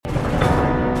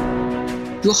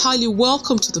You're highly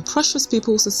welcome to the Precious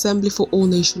People's Assembly for All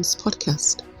Nations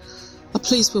podcast, a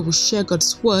place where we share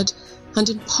God's word and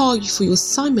empower you for your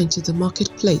assignment in the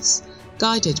marketplace,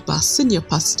 guided by our senior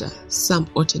pastor, Sam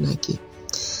Otenaki.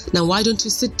 Now, why don't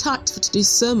you sit tight for today's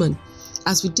sermon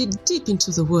as we dig deep into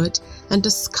the word and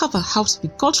discover how to be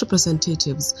God's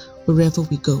representatives wherever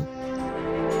we go.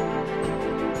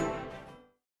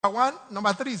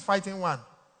 Number 3 is fighting 1.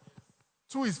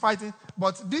 2 is fighting,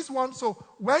 but this one, so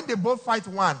when they both fight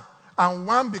 1 and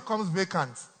 1 becomes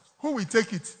vacant, who will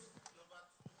take it?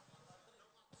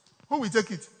 Who will take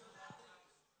it?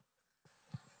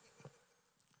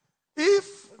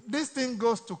 If this thing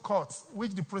goes to court,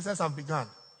 which the process have begun,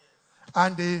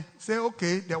 and they say,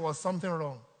 okay, there was something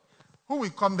wrong, who will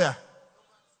come there?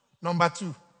 Number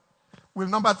 2. Will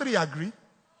number 3 agree?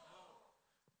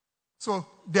 So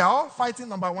they are all fighting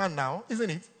number 1 now, isn't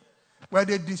it? Where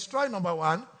they destroy number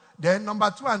 1, then number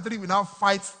 2 and 3 will now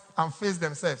fight and face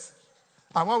themselves.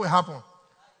 And what will happen?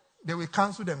 They will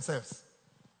cancel themselves.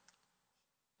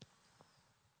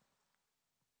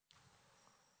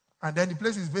 And then the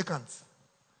place is vacant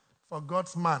for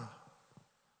God's man.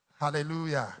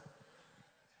 Hallelujah.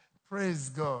 Praise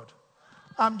God.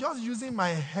 I'm just using my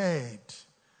head.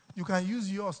 You can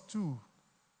use yours too.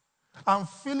 I'm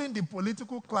feeling the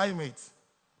political climate.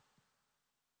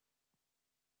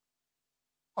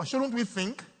 Or shouldn't we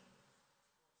think?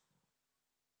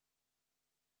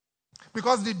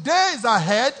 Because the days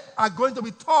ahead are going to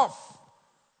be tough.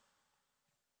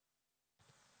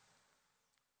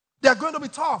 They are going to be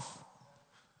tough.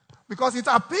 Because it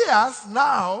appears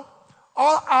now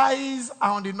all eyes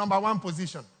are on the number 1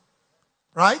 position.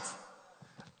 Right?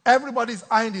 Everybody is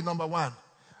eyeing the number 1.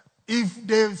 If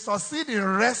they succeed in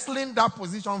wrestling that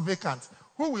position vacant,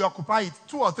 who will occupy it?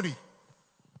 2 or 3?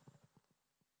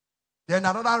 Then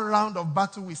another round of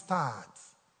battle will start.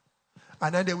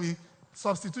 And then there will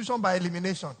substitution by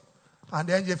elimination. And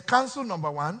then they've cancelled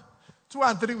number 1. 2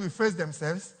 and 3 will face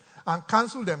themselves and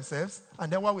cancel themselves.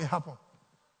 And then what will happen?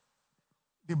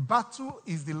 The battle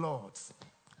is the Lord's.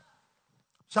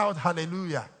 Shout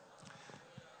hallelujah.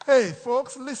 Hey,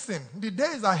 folks, listen. The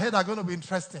days ahead are going to be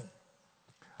interesting.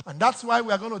 And that's why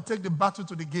we are going to take the battle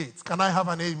to the gates. Can I have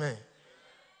an amen?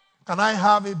 Can I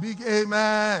have a big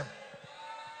amen?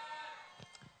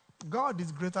 God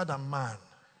is greater than man.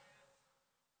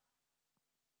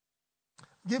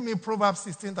 Give me Proverbs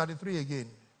 16:33 again.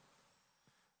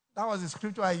 That was the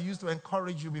scripture I used to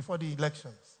encourage you before the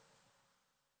elections.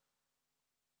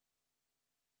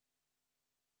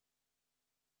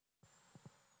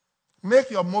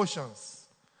 Make your motions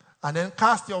and then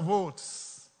cast your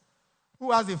votes.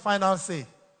 Who has the final say?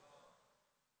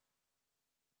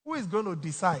 Who is going to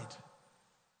decide?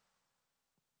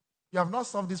 You have not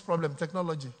solved this problem,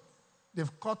 technology.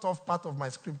 They've cut off part of my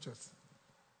scriptures.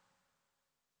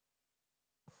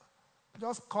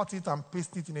 Just cut it and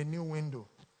paste it in a new window.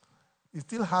 It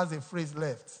still has a phrase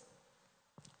left.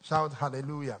 Shout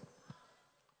hallelujah.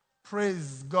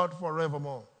 Praise God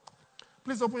forevermore.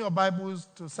 Please open your Bibles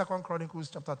to 2 Chronicles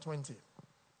chapter 20.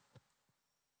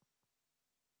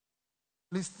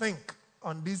 Please think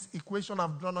on this equation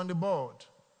I've drawn on the board.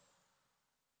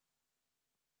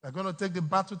 We're going to take the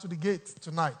battle to the gate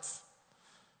tonight.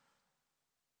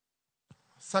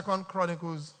 2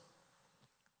 Chronicles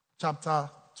chapter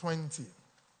 20.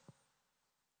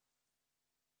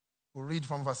 We'll read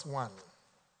from verse 1.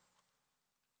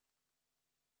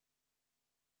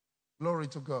 Glory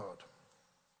to God.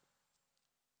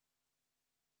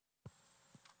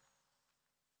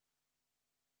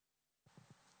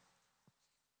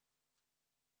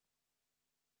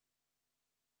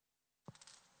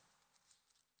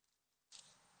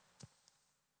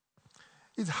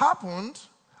 It happened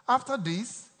after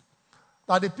this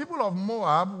that the people of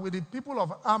Moab with the people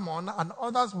of Ammon and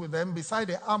others with them beside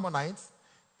the Ammonites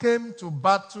came to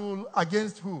battle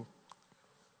against who?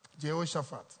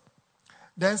 Jehoshaphat.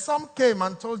 Then some came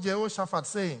and told Jehoshaphat,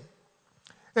 saying,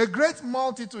 a great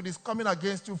multitude is coming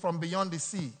against you from beyond the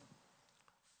sea,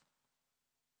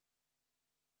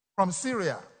 from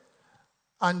Syria,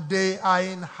 and they are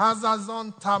in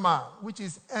Hazazon Tamar, which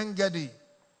is En-Gedi.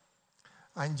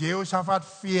 And Jehoshaphat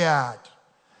feared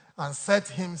and set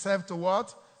himself to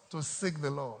what? To seek the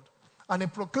Lord. And he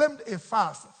proclaimed a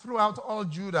fast throughout all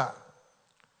Judah.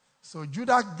 So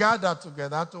Judah gathered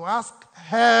together to ask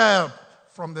help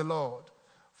from the Lord.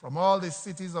 From all the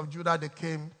cities of Judah they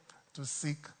came to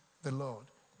seek the Lord.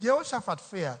 Jehoshaphat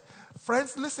feared.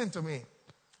 Friends, listen to me.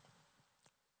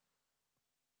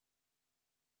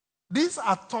 These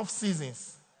are tough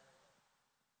seasons.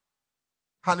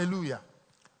 Hallelujah.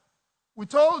 We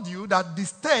told you that the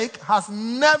stake has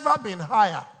never been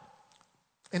higher.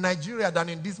 in Nigeria than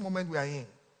in this moment we are in.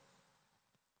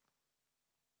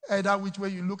 Either which way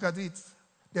you look at it,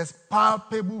 there's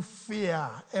palpable fear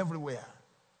everywhere.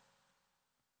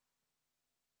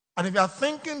 And if you are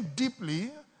thinking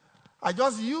deeply, I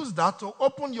just use that to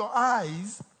open your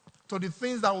eyes to the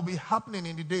things that will be happening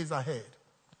in the days ahead.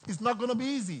 It's not going to be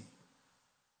easy.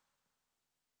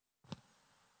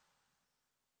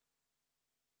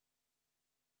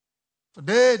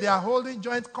 Today, they are holding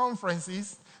joint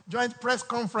conferences, joint press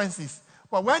conferences.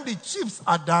 But when the chiefs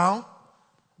are down,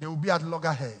 they will be at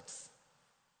loggerheads.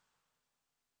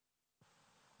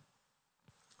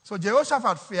 So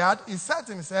Jehoshaphat feared, he set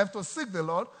himself to seek the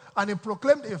Lord, and he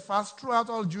proclaimed a fast throughout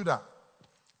all Judah.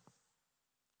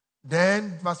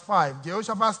 Then, verse 5,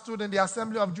 Jehoshaphat stood in the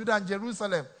assembly of Judah and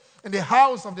Jerusalem, in the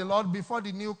house of the Lord before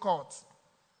the new court,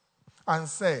 and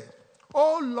said,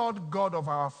 O Lord God of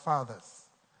our fathers,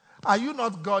 are you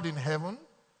not God in heaven?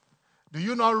 Do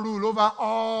you not rule over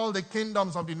all the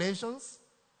kingdoms of the nations?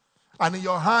 And in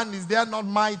your hand is there not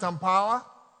might and power,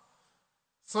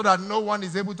 so that no one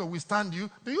is able to withstand you?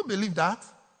 Do you believe that?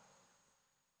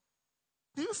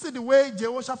 Do you see the way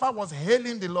Jehoshaphat was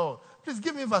hailing the Lord? Please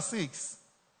give me verse 6.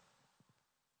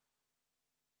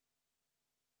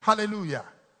 Hallelujah.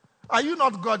 Are you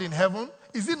not God in heaven?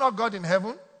 Is he not God in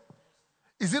heaven?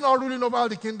 Is he not ruling over all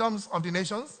the kingdoms of the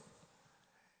nations?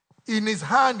 In his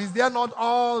hand, is there not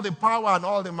all the power and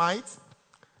all the might?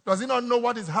 Does he not know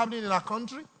what is happening in our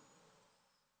country?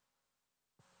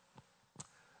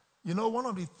 You know, one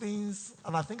of the things,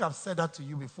 and I think I've said that to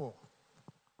you before,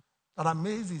 that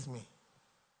amazes me.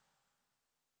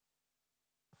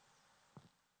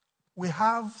 We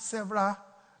have several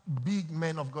big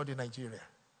men of God in Nigeria.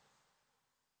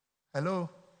 Hello?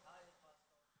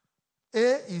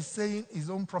 A is saying his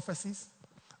own prophecies.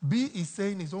 B is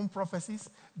saying his own prophecies.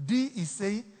 D is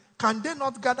saying, can they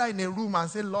not gather in a room and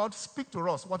say, Lord, speak to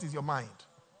us. What is your mind?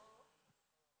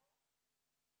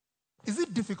 Is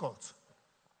it difficult?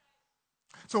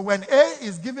 So when A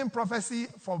is giving prophecy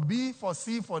for B, for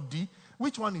C, for D,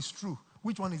 which one is true?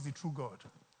 Which one is the true God?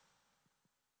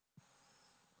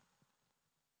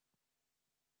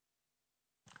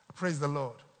 Praise the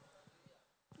Lord.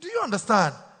 Do you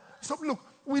understand? So look,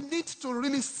 we need to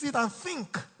really sit and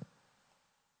think.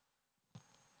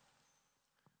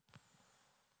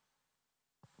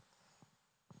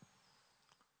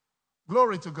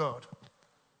 Glory to God.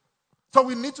 So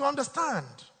we need to understand.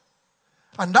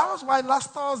 And that was why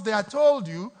last Thursday I told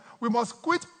you we must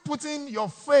quit putting your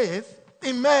faith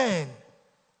in men.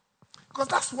 Because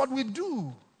that's what we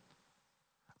do.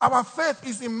 Our faith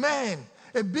is in men.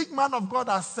 A big man of God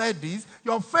has said this.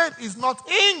 Your faith is not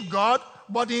in God,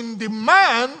 but in the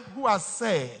man who has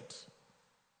said.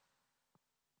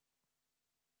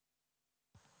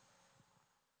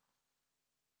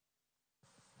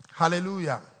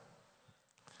 Hallelujah.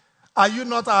 Are you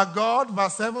not our God,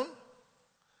 verse 7,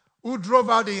 who drove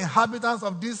out the inhabitants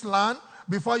of this land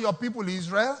before your people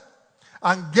Israel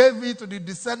and gave it to the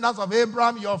descendants of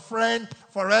Abraham, your friend,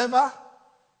 forever?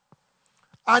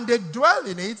 And they dwell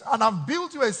in it and have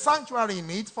built you a sanctuary in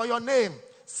it for your name,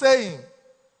 saying,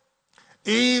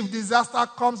 if disaster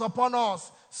comes upon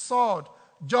us, sword,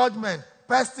 judgment,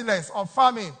 pestilence, or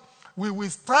famine, we will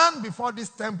stand before this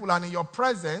temple and in your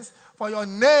presence, for your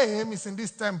name is in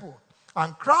this temple,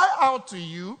 and cry out to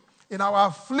you in our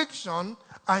affliction,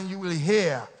 and you will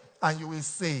hear, and you will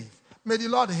save. May the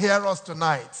Lord hear us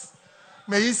tonight.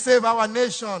 May he save our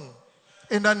nation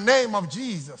in the name of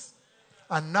Jesus.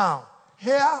 And now,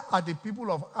 here are the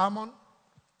people of Ammon,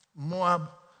 Moab,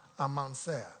 and Mount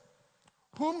Seir,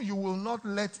 whom you will not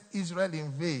let Israel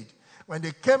invade when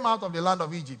they came out of the land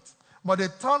of Egypt, but they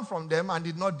turned from them and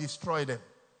did not destroy them.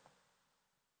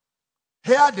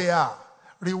 Here they are,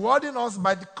 rewarding us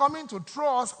by coming to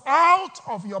throw us out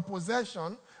of your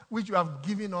possession, which you have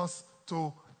given us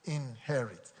to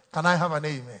inherit. Can I have an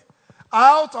amen?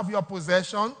 Out of your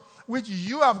possession, which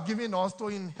you have given us to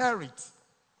inherit.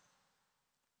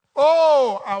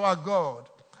 Oh, our God,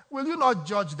 will you not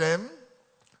judge them?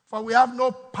 For we have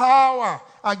no power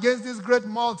against this great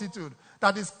multitude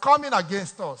that is coming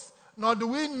against us, nor do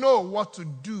we know what to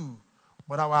do,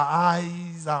 but our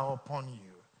eyes are upon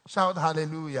you. Shout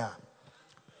hallelujah.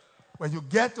 When you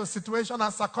get to situations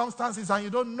and circumstances and you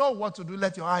don't know what to do,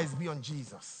 let your eyes be on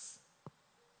Jesus.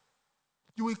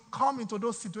 You will come into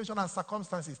those situations and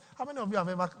circumstances. How many of you have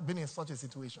ever been in such a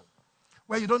situation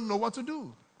where you don't know what to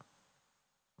do?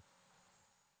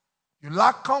 You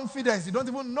lack confidence. You don't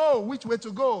even know which way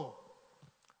to go.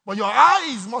 But your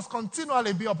eyes must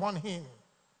continually be upon him.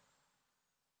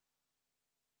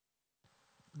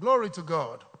 Glory to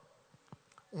God.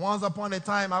 Once upon a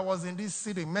time, I was in this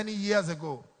city many years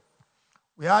ago.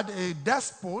 We had a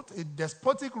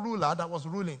despotic ruler that was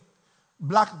ruling.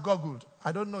 Black goggled.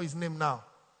 I don't know his name now.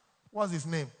 What's his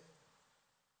name?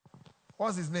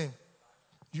 What's his name?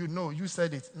 You know, you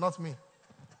said it, not me.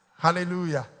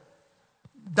 Hallelujah.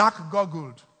 Dark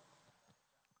goggled.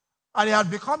 And he had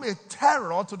become a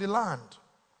terror to the land.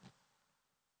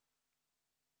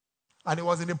 And he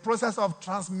was in the process of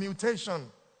transmutation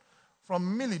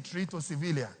from military to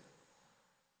civilian.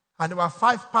 And there were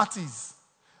 5 parties,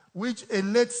 which a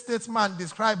late statesman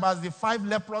described as the 5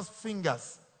 leprous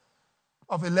fingers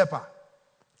of a leper.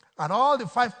 And all the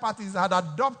 5 parties had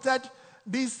adopted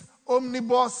this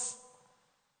omnibus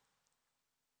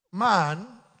man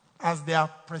as their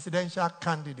presidential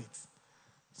candidate.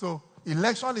 So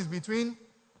election is between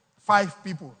 5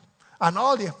 people. And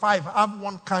all the 5 have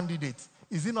one candidate.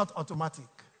 Is it not automatic?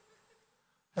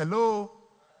 Hello?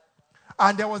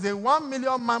 And there was a 1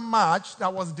 million man march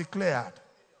that was declared.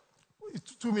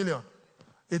 2 million.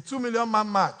 A 2 million man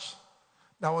march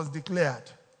that was declared.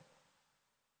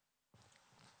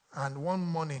 And one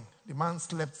morning, the man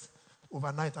slept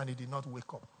overnight and he did not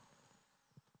wake up.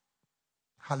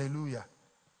 Hallelujah.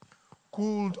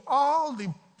 Could all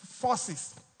the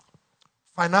forces,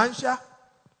 financial,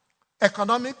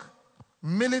 economic,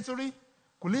 military,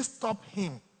 could it stop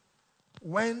him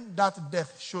when that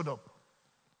death showed up?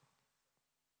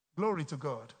 Glory to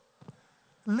God.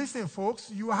 Listen, folks,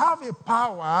 you have a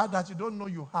power that you don't know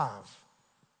you have.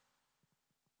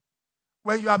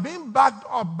 When you are being backed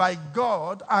up by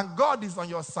God and God is on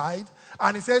your side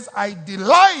and he says, I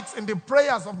delight in the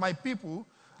prayers of my people,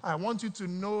 I want you to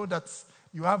know that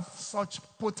you have such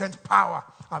potent power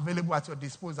available at your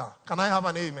disposal. Can I have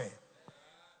an amen?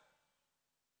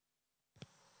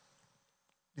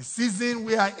 The season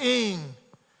we are in,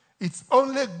 it's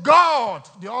only God,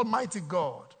 the Almighty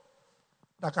God,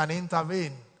 that can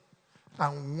intervene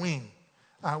and win.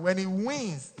 And when he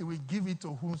wins, he will give it to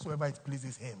whomsoever it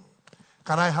pleases him.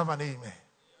 Can I have an amen?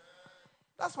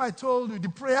 That's why I told you, the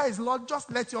prayer is, Lord,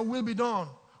 just let your will be done.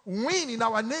 Win in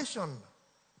our nation.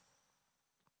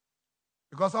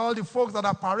 Because all the folks that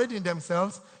are parading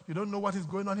themselves, you don't know what is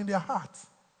going on in their hearts.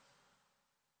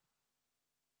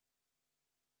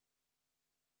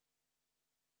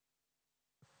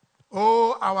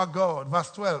 Oh, our God,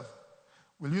 verse 12,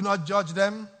 will you not judge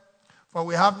them? For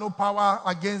we have no power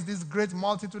against this great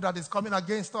multitude that is coming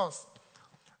against us.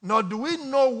 Nor do we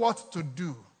know what to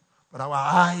do, but our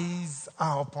eyes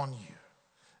are upon you.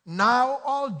 Now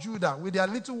all Judah, with their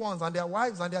little ones and their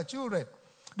wives and their children,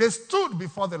 they stood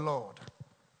before the Lord.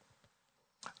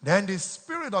 Then the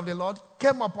Spirit of the Lord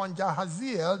came upon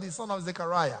Jahaziel, the son of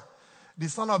Zechariah, the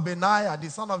son of Benaiah, the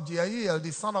son of Jeiel,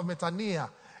 the son of Mattaniah,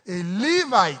 a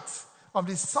Levite of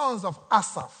the sons of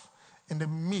Asaph, in the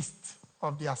midst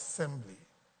of the assembly.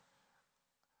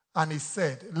 And he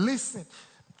said, listen,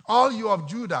 all you of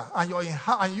Judah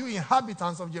and you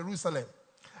inhabitants of Jerusalem,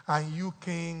 and you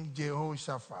King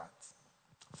Jehoshaphat.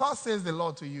 Thus says the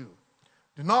Lord to you,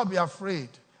 do not be afraid,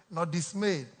 nor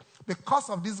dismayed, because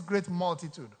of this great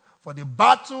multitude, for the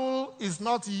battle is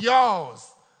not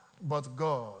yours, but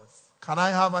God's. Can I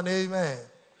have an amen?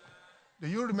 Do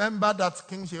you remember that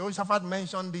King Jehoshaphat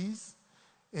mentioned this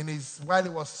while he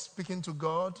was speaking to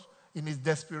God in his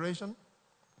desperation?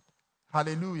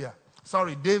 Hallelujah.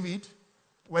 Sorry, David,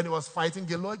 when he was fighting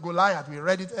Goliath, we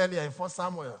read it earlier in 1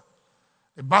 Samuel.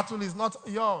 The battle is not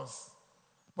yours,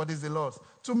 but is the Lord's.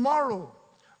 Tomorrow,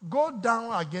 go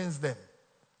down against them.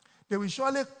 They will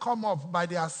surely come up by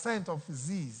the ascent of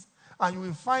Ziz, and you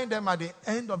will find them at the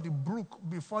end of the brook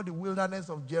before the wilderness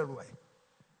of Jeruel.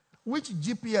 Which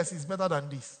GPS is better than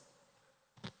this?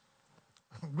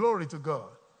 Glory to God.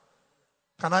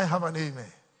 Can I have an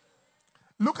amen?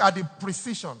 Look at the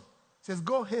precision. It says,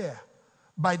 go here,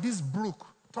 by this brook,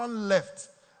 turn left,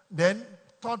 then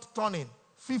third turning,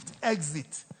 5th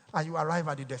exit, and you arrive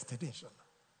at the destination.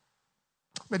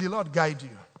 May the Lord guide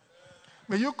you.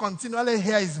 May you continually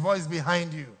hear his voice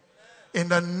behind you in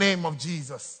the name of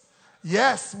Jesus.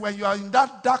 Yes, when you are in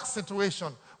that dark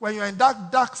situation, when you are in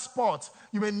that dark spot,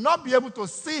 you may not be able to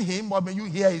see him, but may you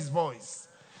hear his voice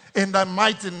in the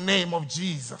mighty name of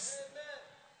Jesus.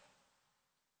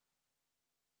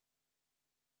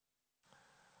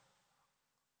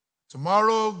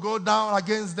 Tomorrow, go down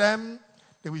against them.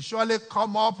 They will surely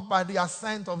come up by the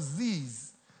ascent of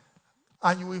Ziz,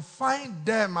 and you will find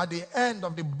them at the end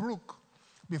of the brook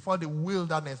before the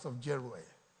wilderness of Jeruel.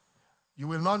 You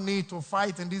will not need to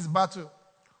fight in this battle.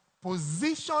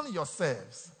 Position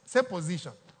yourselves. Say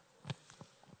position.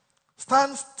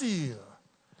 Stand still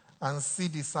and see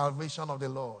the salvation of the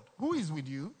Lord. Who is with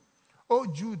you? O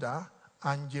Judah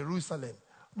and Jerusalem.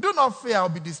 Do not fear or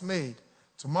be dismayed.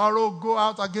 Tomorrow go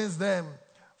out against them,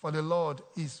 for the Lord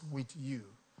is with you.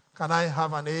 Can I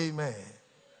have an amen?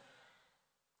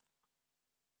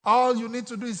 All you need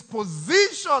to do is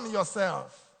position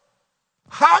yourself.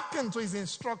 Hearken to his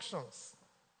instructions.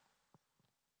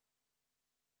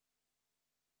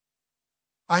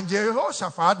 And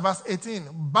Jehoshaphat, verse 18,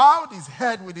 bowed his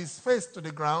head with his face to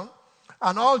the ground,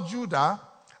 and all Judah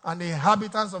and the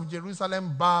inhabitants of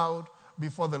Jerusalem bowed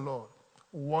before the Lord,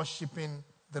 worshiping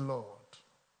the Lord.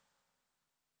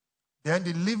 Then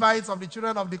the Levites of the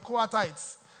children of the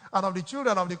Kohathites and of the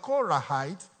children of the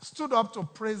Korahites stood up to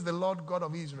praise the Lord God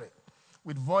of Israel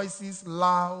with voices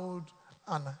loud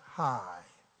and high.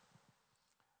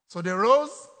 So they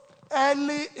rose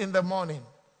early in the morning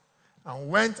and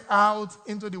went out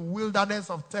into the wilderness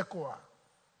of Tekoa.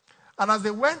 And as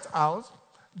they went out,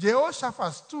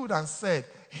 Jehoshaphat stood and said,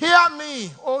 "Hear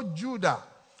me, O Judah,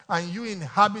 and you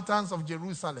inhabitants of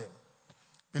Jerusalem.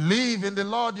 Believe in the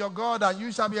Lord your God, and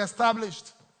you shall be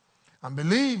established. And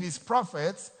believe his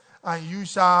prophets, and you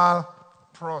shall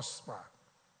prosper."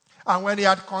 And when he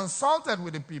had consulted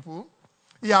with the people,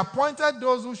 he appointed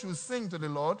those who should sing to the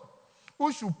Lord,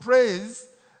 who should praise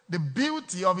the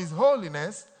beauty of his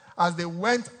holiness as they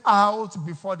went out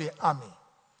before the army.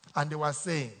 And they were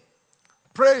saying,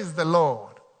 "Praise the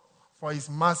Lord, for his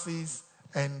mercies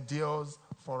endures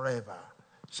forever."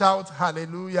 Shout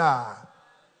hallelujah.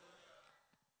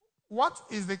 What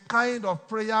is the kind of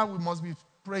prayer we must be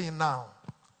praying now?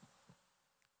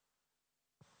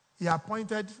 He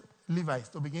appointed Levites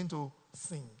to begin to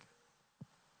sing.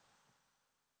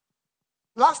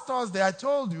 Last Thursday, I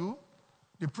told you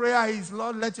the prayer is,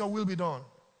 "Lord, let your will be done.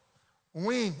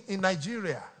 Win in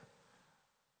Nigeria,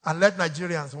 and let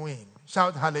Nigerians win."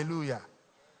 Shout hallelujah.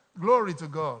 Glory to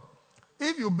God.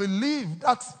 If you believe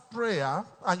that prayer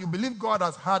and you believe God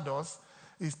has heard us,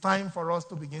 it's time for us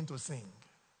to begin to sing.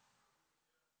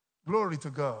 Glory to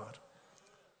God.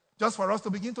 Just for us to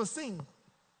begin to sing.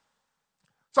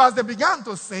 So as they began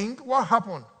to sing, what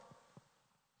happened?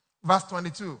 Verse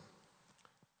 22.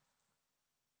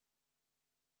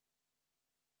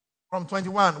 From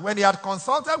 21. When he had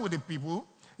consulted with the people,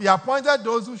 he appointed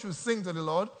those who should sing to the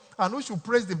Lord and who should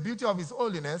praise the beauty of his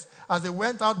holiness as they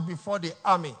went out before the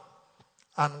army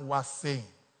and were saying,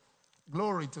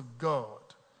 glory to God.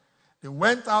 They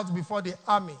went out before the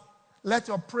army. Let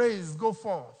your praise go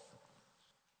forth.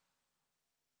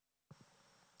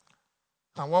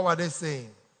 And what were they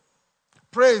saying?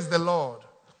 Praise the Lord,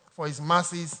 for his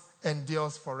mercies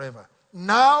endures forever.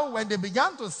 Now, when they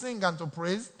began to sing and to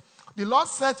praise, the Lord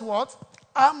set what?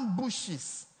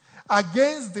 Ambushes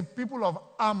against the people of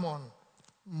Ammon,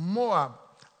 Moab,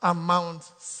 and Mount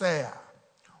Seir,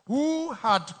 who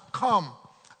had come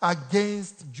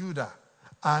against Judah.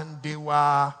 And they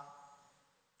were...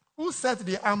 Who set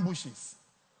the ambushes?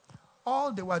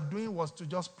 All they were doing was to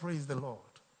just praise the Lord.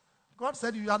 God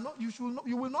said, you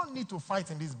will not need to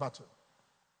fight in this battle.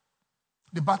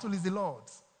 The battle is the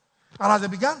Lord's. And as they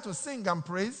began to sing and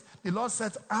praise, the Lord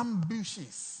set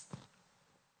ambushes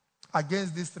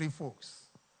against these three folks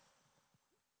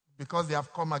because they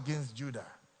have come against Judah.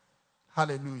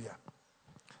 Hallelujah.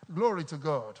 Glory to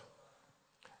God.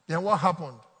 Then what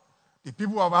happened? The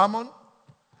people of Ammon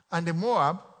and the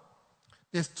Moab,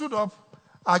 they stood up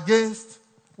against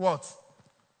what?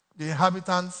 The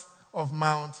inhabitants of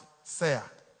Mount Seir.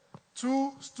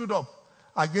 Two stood up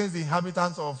against the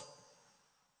inhabitants of...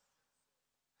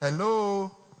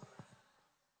 Hello?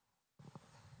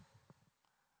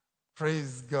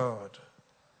 Praise God.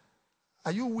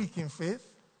 Are you weak in faith?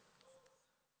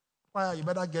 Why, you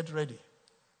better get ready.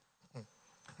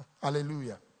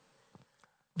 Hallelujah.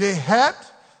 They had,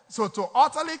 so to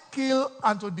utterly kill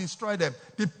and to destroy them.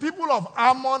 The people of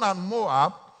Ammon and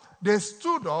Moab, they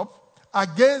stood up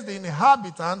against the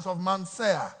inhabitants of Mount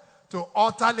Seir to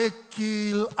utterly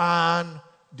kill and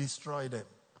destroy them.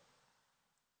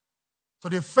 So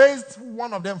they faced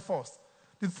one of them first.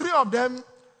 The three of them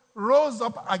rose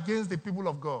up against the people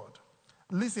of God.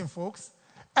 Listen, folks,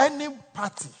 any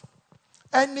party,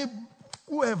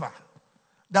 whoever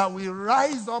that will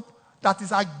rise up that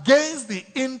is against the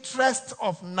interest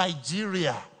of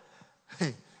Nigeria,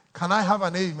 hey, can I have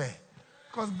an amen?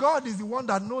 Because God is the one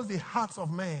that knows the hearts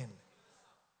of men.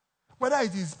 Whether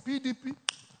it is PDP,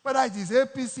 whether it is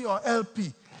APC or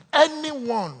LP,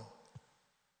 anyone,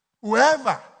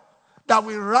 whoever that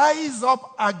will rise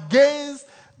up against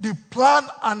the plan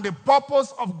and the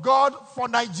purpose of God for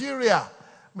Nigeria,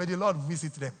 may the Lord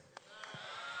visit them.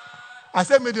 I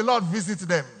said, may the Lord visit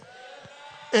them.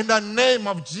 In the name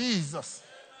of Jesus.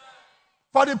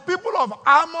 For the people of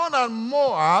Ammon and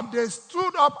Moab, they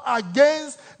stood up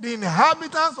against the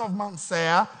inhabitants of Mount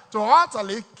Seir to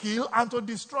utterly kill and to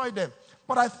destroy them.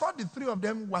 But I thought the three of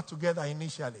them were together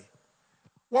initially.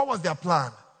 What was their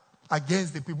plan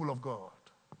against the people of God?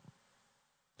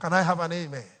 Can I have an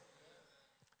amen?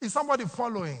 Is somebody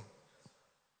following?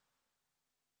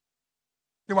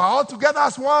 They were all together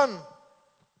as one.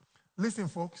 Listen,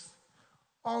 folks,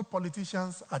 all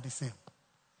politicians are the same.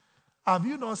 Have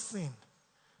you not seen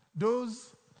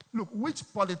those? Look, which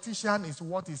politician is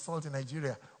what is salt in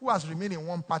Nigeria who has remained in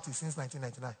one party since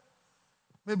 1999?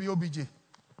 Maybe OBJ.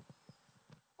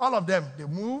 All of them, they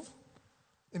move.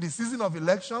 In the season of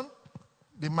election,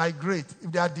 they migrate.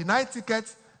 If they are denied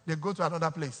tickets, they go to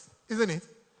another place. Isn't it?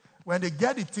 When they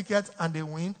get the ticket and they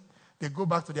win, they go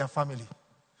back to their family.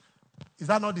 Is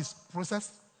that not this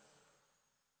process?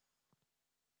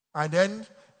 And then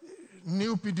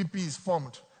new PDP is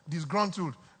formed,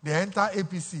 disgruntled. They enter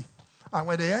APC. And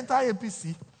when they enter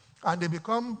APC and they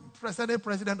become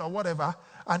president or whatever,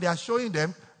 and they are showing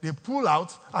them, they pull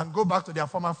out and go back to their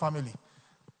former family.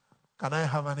 Can I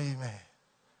have an amen?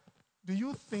 Do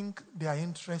you think their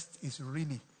interest is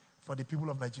really for the people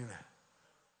of Nigeria?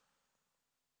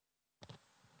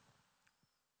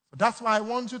 That's why I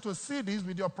want you to see this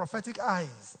with your prophetic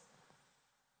eyes.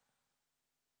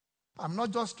 I'm not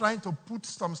just trying to put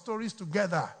some stories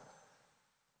together.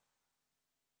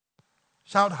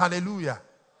 Shout hallelujah.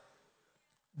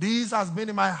 This has been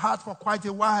in my heart for quite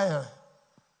a while.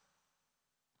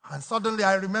 And suddenly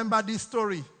I remember this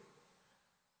story.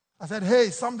 I said, hey,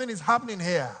 something is happening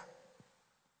here.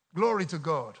 Glory to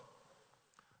God.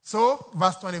 So,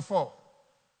 verse 24.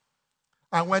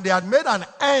 And when they had made an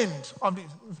end of the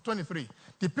 23,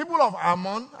 the people of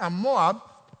Ammon and Moab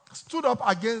stood up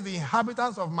against the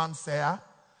inhabitants of Mount Seir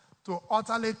to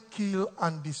utterly kill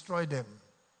and destroy them.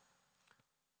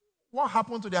 What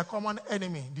happened to their common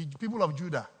enemy, the people of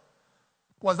Judah?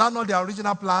 Was that not their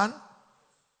original plan?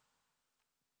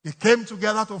 They came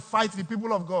together to fight the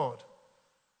people of God.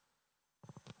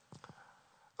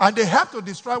 And they helped to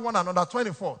destroy one another.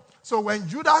 24. So when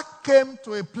Judah came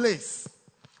to a place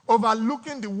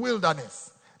overlooking the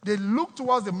wilderness, they looked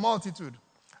towards the multitude,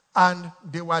 and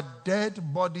there were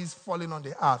dead bodies falling on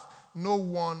the earth. No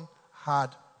one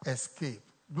had escaped.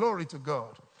 Glory to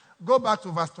God. Go back to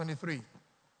verse 23.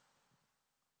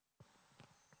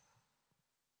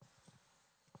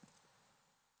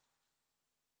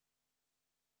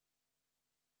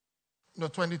 No,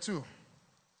 22.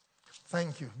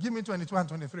 Thank you. Give me 22 and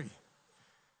 23.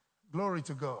 Glory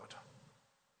to God.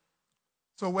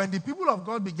 So when the people of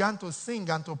God began to sing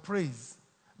and to praise,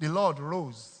 the Lord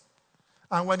rose.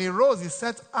 And when he rose, he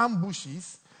set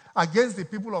ambushes against the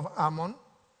people of Ammon,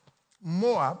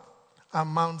 Moab, and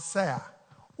Mount Seir,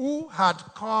 who had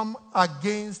come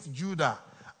against Judah,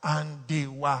 and they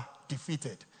were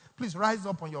defeated. Please rise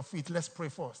up on your feet. Let's pray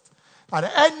first. And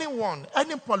anyone,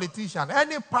 any politician,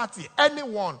 any party,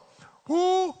 anyone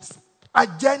whose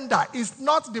agenda is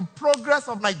not the progress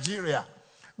of Nigeria,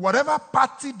 whatever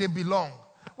party they belong,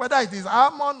 whether it is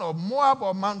Ammon or Moab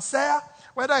or Mount Seir,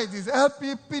 whether it is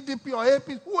LP, PDP or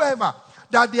AP, whoever,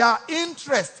 that their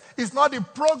interest is not the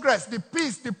progress, the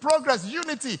peace, the progress,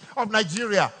 unity of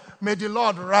Nigeria, may the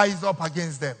Lord rise up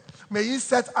against them. May he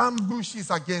set ambushes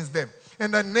against them.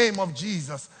 In the name of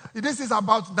Jesus. This is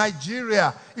about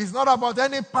Nigeria. It's not about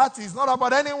any party. It's not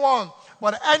about anyone.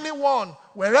 But anyone,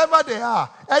 wherever they are,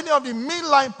 any of the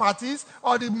midline parties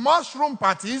or the mushroom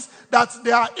parties, that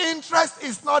their interest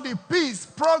is not the peace,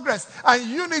 progress, and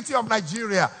unity of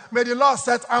Nigeria. May the Lord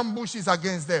set ambushes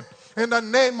against them. In the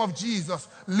name of Jesus,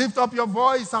 lift up your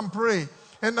voice and pray.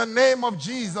 In the name of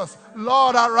Jesus,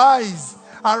 Lord, arise.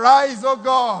 Arise, O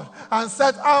God, and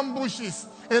set ambushes.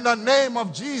 In the name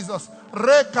of Jesus.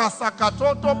 Reka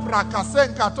sakatoto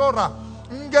prakasenkatora.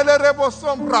 Ngelerebo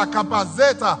sombra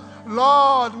kapazeta.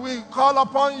 Lord, we call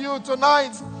upon you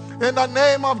tonight in the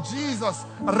name of Jesus.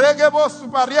 Regebo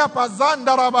suparia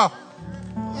pazandaraba.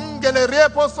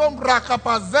 Ngelerepo sombra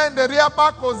kapazende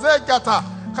riaba kozekata.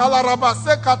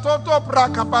 Kalarabase katoto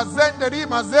prakapazende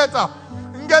rimazeta.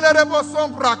 Ngelerebo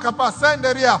sombra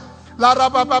kapazende ria. La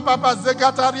rababa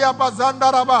zekataria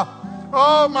pazandaraba.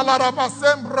 Oh, malaraba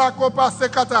sembra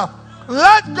kopasekata.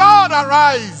 Let God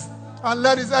arise and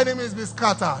let his enemies be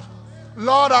scattered.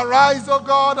 Lord, arise, O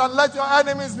God, and let your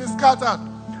enemies be scattered.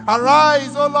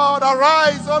 Arise, O Lord,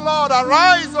 arise, O Lord,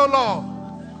 arise, O Lord.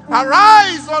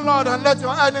 Arise, O Lord, and let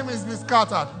your enemies be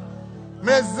scattered.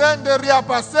 Mezende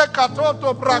riapa seka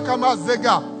toto brakama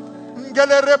zega.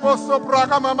 Ngelerebo so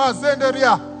brakama mazende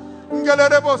ria.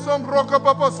 Ngelerebo so broko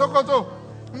popo sokoto.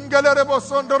 Ngelerebo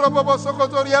so ndorobo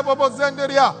sokoto ria popo zende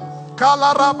ria.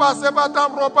 Kalaraba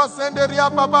sebatam ropa zende ria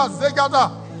baba zegata.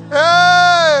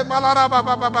 Hey, malaraba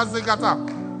baba zegata.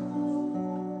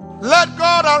 Let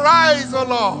God arise, O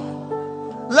Lord.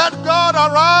 Let God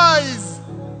arise.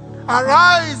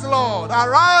 Arise, Lord.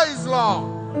 Arise,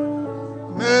 Lord.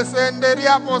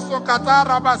 Mesenderia boso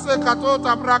katara base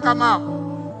katota brakama.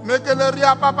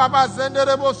 Mekeleria papa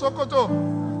zenderebo sokoto.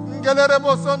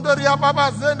 Ngelerebo sonderia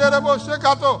papa zenderebo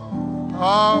shekato.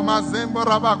 Oh, mazembo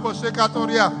rabako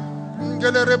shekatoria.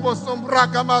 Ngelerebo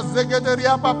sombraka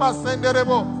mazegederia papa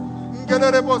zenderebo.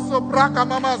 Ngelerebo sobraka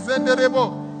mama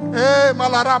zenderebo.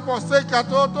 Malarapo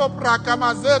sekatoto braka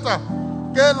mazeta.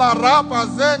 Gela rapa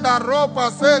zenda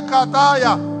ropa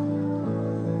sekataya.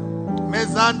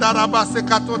 Mezanda raba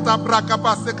sekatota braka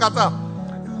pasekata.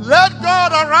 Let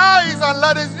God arise and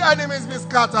let his enemies be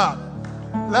scattered.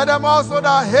 Let them also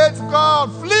that hate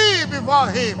God flee before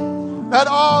him. Let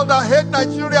all that hate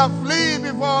Nigeria flee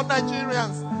before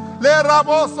Nigerians. Le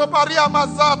rabo soparia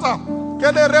mazata.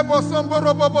 Kele rebo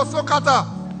somboro bobo sokata.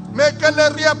 Mekele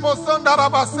riepo sonda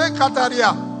raba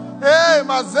sekataria.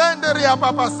 Mazenderia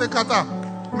baba sekata.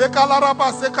 Mekala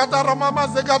raba sekata ramama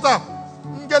sekata.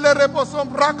 Ngele rebo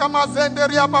sombraka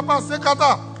mazenderia baba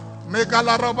sekata.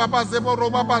 Mekala roba zebo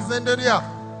roba bazenderia.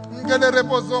 Ngele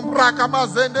rebo sombraka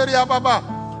mazenderia baba.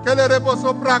 Kele rebo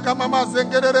sombraka mama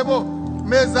zengere rebo.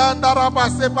 Mezanda raba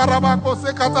separaba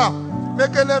kosekata.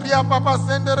 Mekele ria baba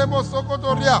zenderebo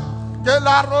sokotoria.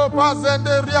 Kela roba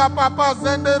zenderia baba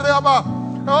zenderia ba.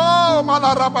 Oh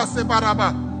malaraba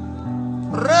separaba.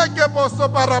 Reke boso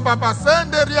paraba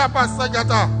bazenderia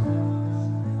basagata.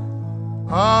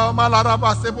 Oh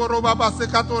malaraba seboroba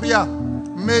basekatoria.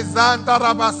 Mezanta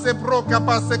rabase proka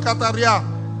pasekataria.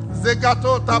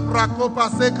 Zegato tabrako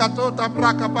pasekato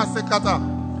tabraka pasekata.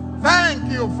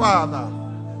 Thank you, Father.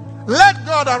 Let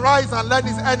God arise and let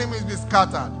his enemies be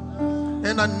scattered.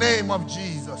 In the name of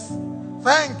Jesus.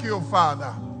 Thank you,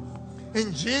 Father.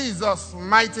 In Jesus'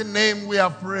 mighty name we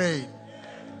have prayed.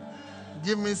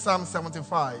 Give me Psalm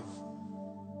 75.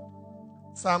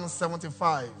 Psalm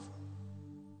 75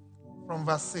 from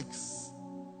verse 6.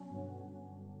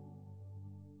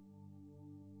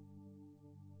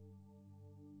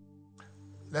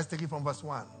 Let's take it from verse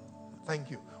 1.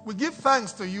 Thank you. We give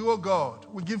thanks to you, O God.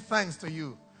 We give thanks to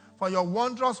you. For your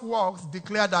wondrous works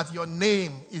declare that your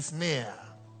name is near.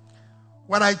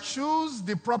 When I choose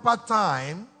the proper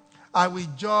time, I will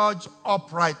judge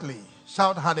uprightly.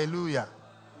 Shout hallelujah.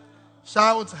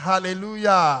 Shout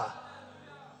hallelujah.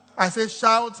 I say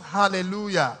shout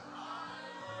hallelujah.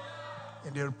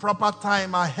 In the proper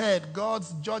time ahead,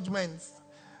 God's judgments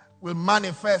will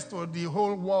manifest to the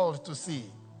whole world to see.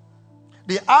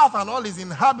 The earth and all its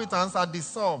inhabitants are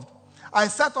dissolved. I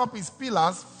set up his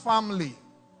pillars firmly.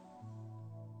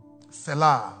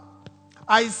 Selah.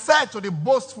 I said to the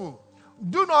boastful,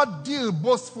 do not deal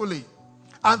boastfully.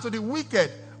 And to the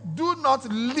wicked, do not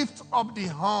lift up the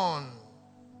horn.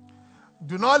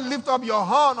 Do not lift up your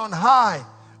horn on high.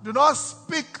 Do not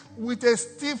speak with a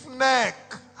stiff neck.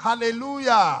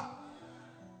 Hallelujah.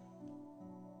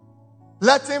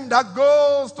 Let him that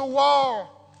goes to war,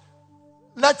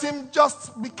 let him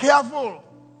just be careful.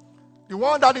 The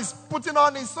one that is putting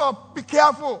on his sword, be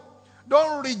careful.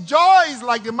 Don't rejoice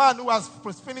like the man who has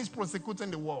finished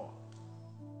prosecuting the war.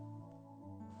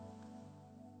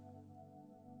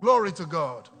 Glory to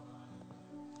God.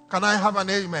 Can I have an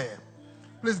amen?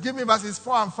 Please give me verses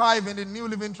 4 and 5 in the New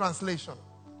Living Translation.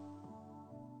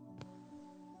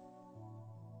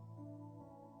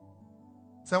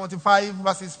 (75)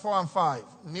 verses 4 and 5.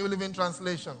 New Living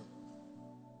Translation.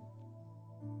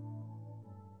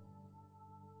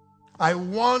 I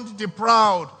warned the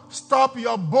proud, stop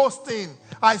your boasting.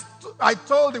 I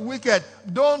told the wicked,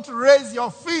 don't raise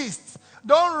your fist.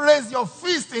 Don't raise your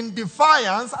fist in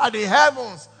defiance at the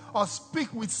heavens or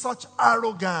speak with such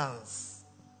arrogance.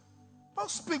 Don't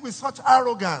speak with such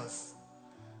arrogance.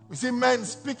 We see men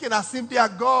speaking as if they are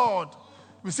God.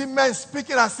 We see men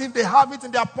speaking as if they have it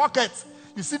in their pockets.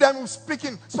 You see them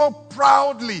speaking so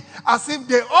proudly as if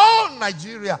they own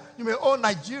Nigeria. You may own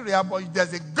Nigeria, but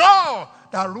there's a God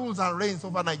that rules and reigns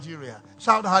over Nigeria.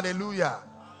 Shout hallelujah.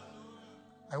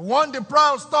 I warned the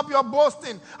proud, stop your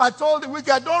boasting. I told the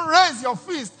wicked, don't raise your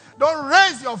fist. Don't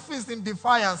raise your fist in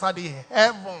defiance at the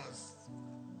heavens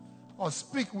or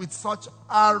speak with such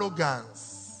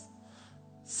arrogance.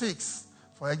 6.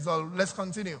 For example, let's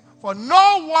continue. For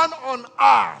no one on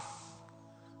earth,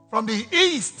 from the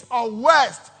east or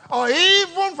west, or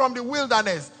even from the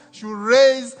wilderness, should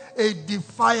raise a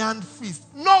defiant fist.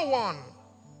 No one.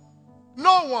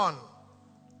 No one.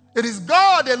 It is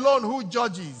God alone who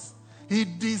judges. He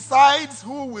decides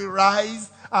who will rise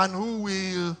and who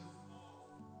will.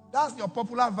 That's your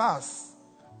popular verse.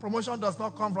 Promotion does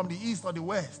not come from the east or the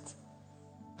west.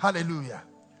 Hallelujah.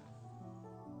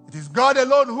 It is God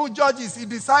alone who judges. He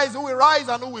decides who will rise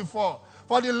and who will fall.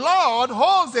 For the Lord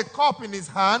holds a cup in his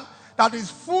hand that is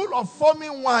full of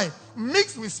foaming wine,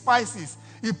 mixed with spices.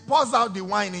 He pours out the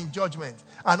wine in judgment,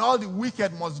 and all the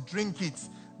wicked must drink it,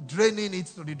 draining it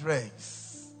to the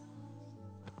dregs.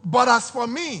 But as for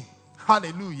me,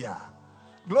 hallelujah,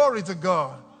 glory to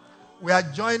God, we are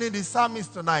joining the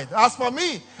psalmist tonight. As for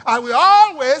me, I will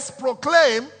always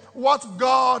proclaim what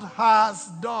God has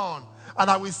done, and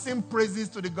I will sing praises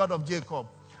to the God of Jacob.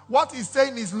 What he's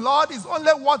saying is, Lord, it's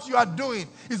only what you are doing.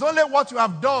 It's only what you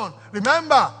have done.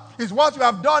 Remember, it's what you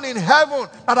have done in heaven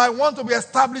that I want to be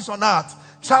established on earth.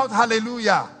 Shout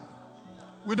hallelujah.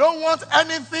 We don't want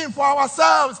anything for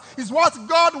ourselves. It's what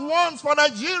God wants for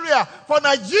Nigeria. For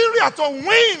Nigeria to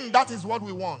win, that is what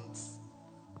we want.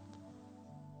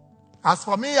 As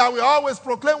for me, I will always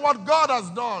proclaim what God has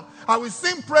done. I will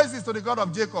sing praises to the God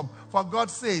of Jacob. For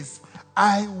God says,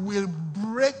 I will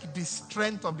break the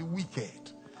strength of the wicked,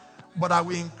 but I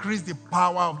will increase the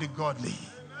power of the godly.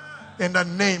 In the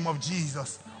name of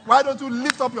Jesus. Why don't you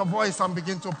lift up your voice and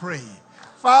begin to pray?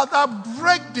 Father,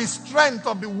 break the strength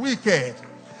of the wicked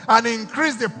and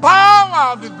increase the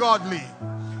power of the godly.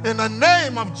 In the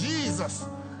name of Jesus.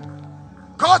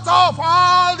 Cut off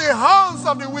all the horns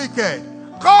of the wicked.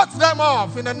 Cut them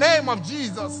off in the name of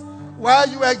Jesus. While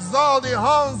you exalt the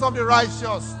horns of the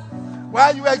righteous.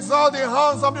 While you exalt the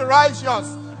horns of the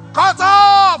righteous. Cut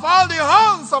off all the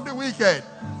horns of the wicked.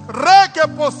 Reke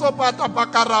posopata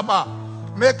pakaraba.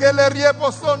 Mekele riepo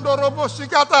sondo robo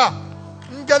shikata.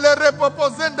 Ngele repo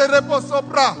pozende repo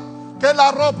sopra.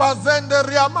 Kela ropa zende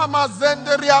ria mama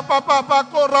zende ria papa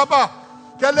pakoraba.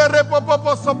 Kele repo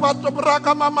popo sopato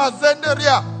braka mama zende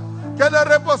ria. Kele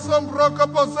repo sombroko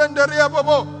pozende ria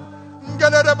bobo.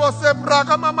 Ngele repo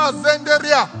sebraka mama zende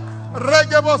ria.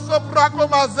 Rege bo soprako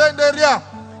ma zende ria.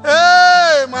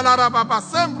 Eh, malaraba pa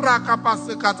sembra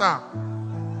kapasekata.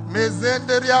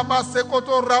 Mezenderia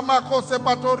basekoto ramako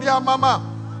sepatoria mama.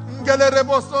 Ngele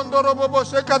rebo sondoro bobo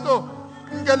shekato.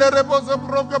 Ngele rebo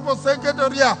zembroke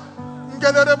posekedoria.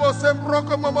 Ngele rebo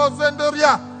sembroke momo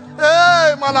zendoria.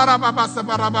 Eh, malaraba pa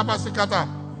separaba basekata.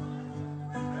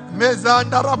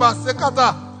 Mezandara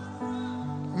basekata.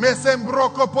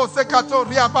 Mesembroko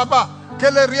posekatoria baba.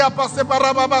 Kele ria pa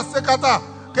separaba basekata.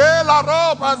 Que la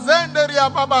ropa zenderia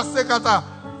baba sekata.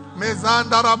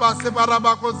 Mezanda raba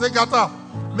separaba ko zekata.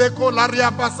 Leko la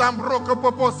ria pasambro ko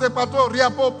popo sepato ria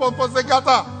popo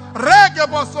sekata. Rege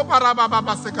boso paraba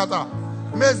baba sekata.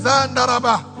 Mezanda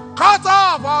raba. Cut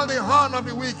off all the horn of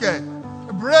the wicked.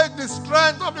 Break the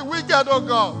strength of the wicked, oh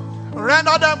God.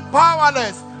 Render them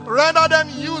powerless. Render them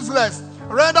useless.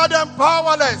 Render them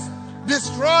powerless.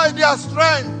 Destroy their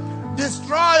strength.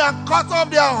 Destroy and cut off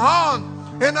their horn.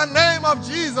 In the name of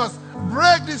Jesus,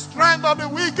 break the strength of the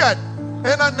wicked.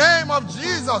 In the name of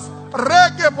Jesus,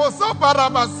 reke poso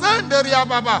paraba senderia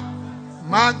baba,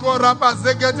 mango raba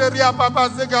zegeteria baba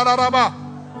zegararaba,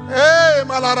 eh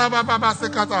malaraba baba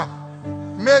sekata,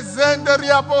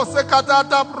 mezenderia po sekata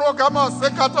da programa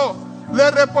sekato, le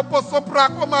repopo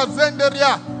soprako ma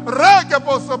zenderia, reke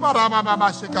poso paraba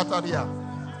baba sekataria.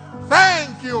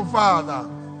 Thank you, Father.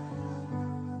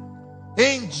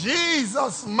 In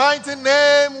Jesus' mighty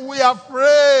name we have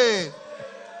prayed.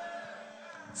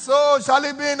 So shall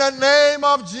it be in the name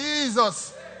of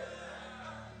Jesus.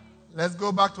 Let's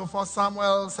go back to 1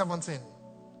 Samuel 17.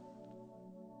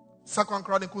 2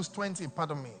 Chronicles 20,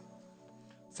 pardon me.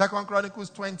 2 Chronicles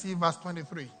 20, verse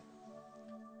 23.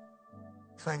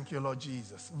 Thank you, Lord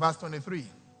Jesus. Verse 23.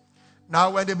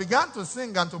 Now when they began to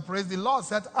sing and to praise, the Lord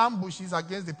set ambushes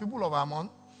against the people of Ammon,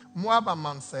 Moab, and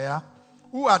Mount Seir,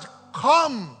 who had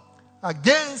come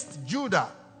against Judah,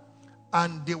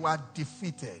 and they were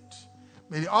defeated.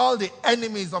 May all the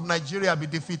enemies of Nigeria be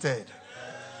defeated.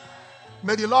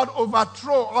 May the Lord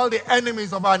overthrow all the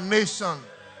enemies of our nation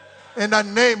in the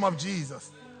name of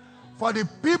Jesus. For the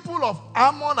people of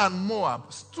Ammon and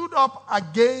Moab stood up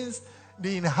against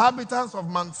the inhabitants of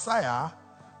Mount Seir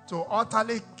to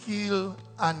utterly kill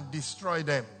and destroy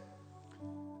them.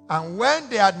 And when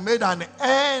they had made an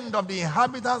end of the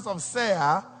inhabitants of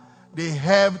Seir, they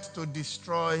helped to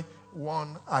destroy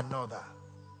one another.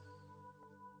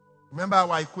 Remember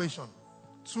our equation.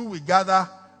 Two will gather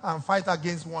and fight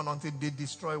against one until they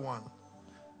destroy one.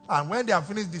 And when they have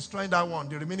finished destroying that one,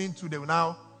 the remaining two, they will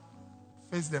now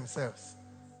face themselves.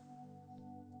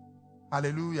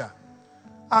 Hallelujah.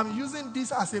 I'm using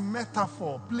this as a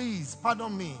metaphor. Please,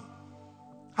 pardon me.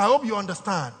 I hope you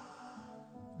understand.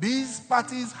 These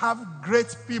parties have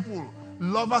great people,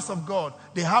 lovers of God.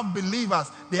 They have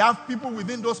believers. They have people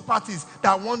within those parties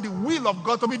that want the will of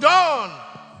God to be done.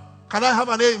 Can I have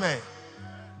an amen?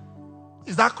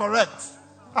 Is that correct?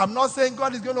 I'm not saying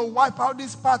God is going to wipe out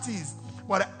these parties.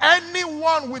 But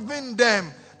anyone within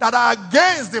them that are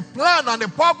against the plan and the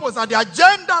purpose and the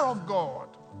agenda of God.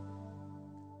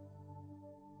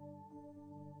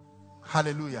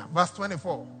 Hallelujah. Verse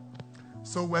 24.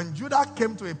 So when Judah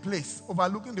came to a place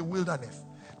overlooking the wilderness,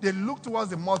 they looked towards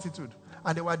the multitude,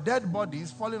 and there were dead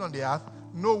bodies falling on the earth.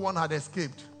 No one had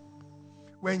escaped.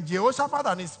 When Jehoshaphat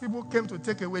and his people came to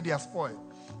take away their spoil,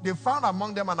 they found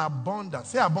among them an abundance.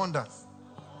 Say abundance.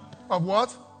 Of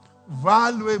what?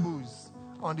 Valuables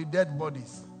on the dead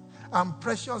bodies, and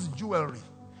precious jewelry,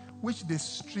 which they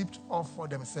stripped off for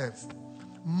themselves,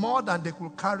 more than they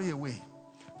could carry away.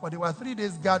 For they were 3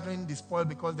 days gathering the spoil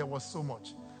because there was so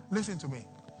much. Listen to me.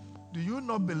 Do you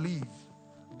not believe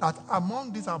that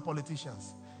among these our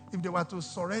politicians, if they were to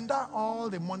surrender all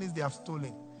the monies they have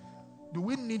stolen, do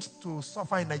we need to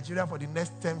suffer in Nigeria for the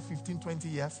next 10, 15, 20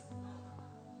 years?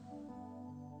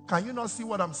 Can you not see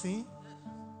what I'm seeing?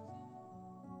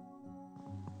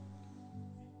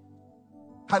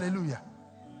 Hallelujah.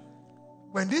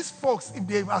 When these folks, if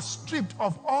they are stripped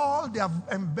of all they have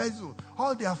embezzled,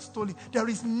 all they have stolen, there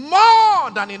is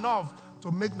more than enough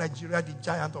to make Nigeria the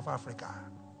giant of Africa.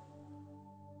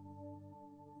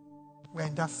 We're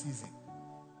in that season.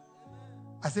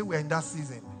 I say we're in that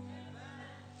season.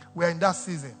 We're in that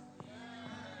season.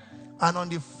 And on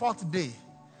the 4th day,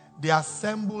 they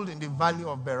assembled in the valley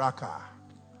of Beraka.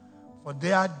 For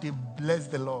there they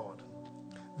blessed the Lord.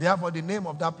 Therefore, the name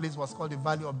of that place was called the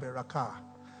Valley of Beraka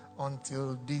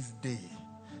until this day.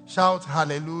 Shout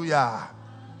hallelujah.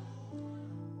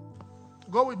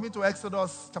 Go with me to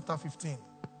Exodus chapter 15.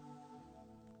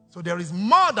 So there is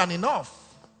more than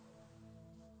enough.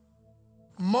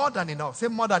 More than enough. Say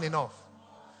more than enough.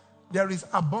 There is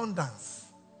abundance.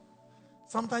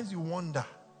 Sometimes you wonder,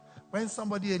 when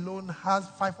somebody alone has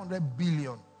 500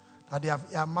 billion that they have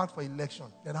earmarked for election,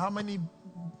 then how many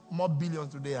more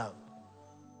billions do they have?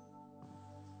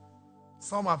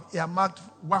 Some have earmarked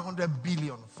 100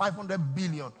 billion, 500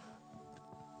 billion,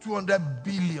 200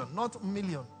 billion, not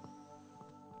million.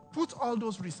 Put all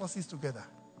those resources together.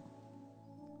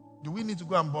 Do we need to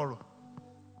go and borrow?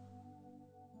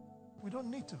 We don't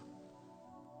need to.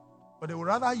 But they would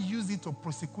rather use it to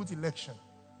prosecute election.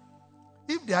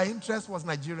 If their interest was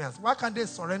Nigerians, why can't they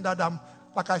surrender them?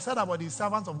 Like I said about the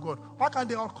servants of God, why can't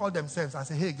they all call themselves and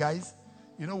say, hey guys,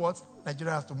 you know what?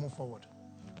 Nigeria has to move forward.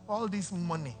 All this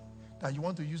money that you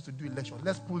want to use to do election,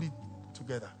 let's pull it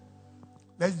together.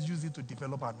 Let's use it to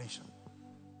develop our nation.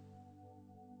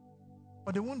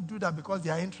 But they won't do that because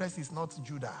their interest is not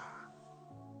Judah.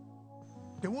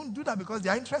 They won't do that because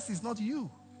their interest is not you.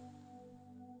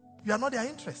 You are not their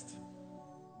interest.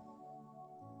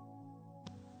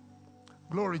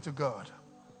 Glory to God.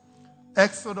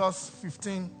 Exodus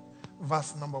 15,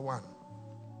 verse number 1.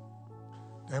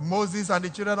 Then Moses and the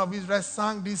children of Israel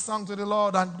sang this song to the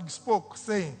Lord and spoke,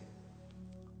 saying,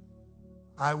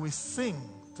 I will sing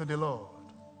to the Lord,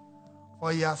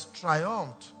 for he has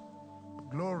triumphed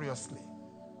gloriously.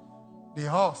 The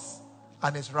horse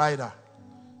and his rider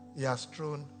he has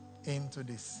thrown into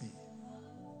the sea.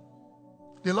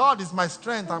 The Lord is my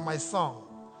strength and my song.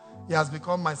 He has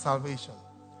become my salvation.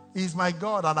 He is my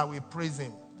God, and I will praise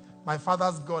him. My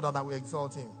father's God, and I will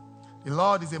exalt him. The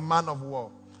Lord is a man of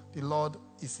war. The Lord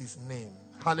is his name.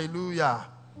 Hallelujah.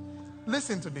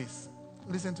 Listen to this.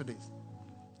 Listen to this.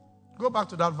 Go back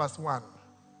to that verse 1.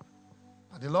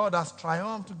 And the Lord has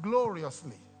triumphed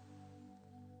gloriously.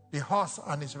 The horse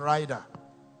and his rider.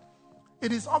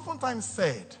 It is oftentimes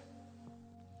said,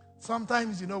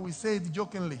 sometimes, we say it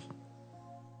jokingly,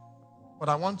 but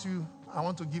I want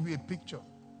to give you a picture.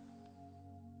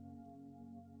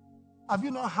 Have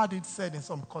you not heard it said in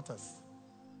some quarters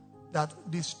that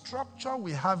the structure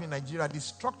we have in Nigeria, the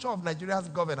structure of Nigeria's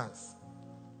governance,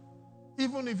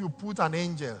 even if you put an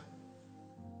angel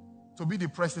to be the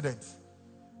president,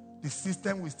 the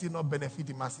system will still not benefit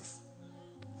the masses?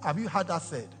 Have you heard that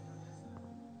said?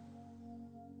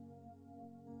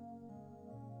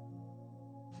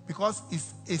 Because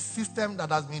it's a system that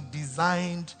has been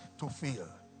designed to fail.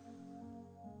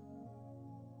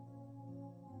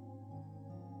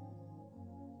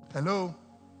 Hello?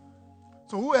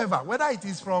 So whoever, whether it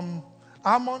is from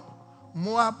Ammon,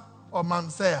 Moab, or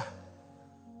Mount Seir,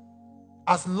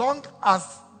 as long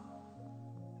as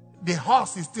the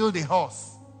horse is still the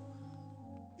horse,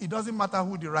 it doesn't matter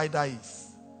who the rider is.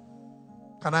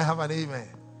 Can I have an amen?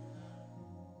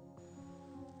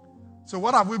 So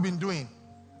what have we been doing?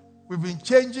 We've been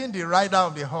changing the rider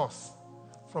of the horse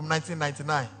from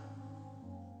 1999.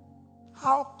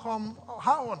 How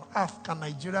on earth can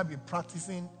Nigeria be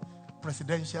practicing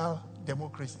presidential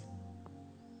democracy?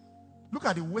 Look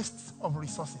at the waste of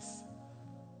resources.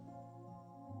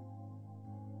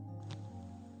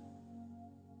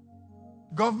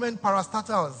 Government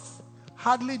parastatals,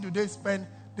 hardly do they spend,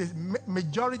 the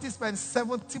majority spend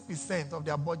 70% of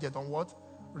their budget on what?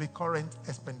 Recurrent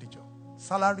expenditure.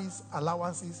 Salaries,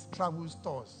 allowances, travels,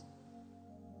 tours.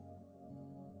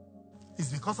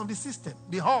 It's because of the system,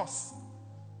 the horse.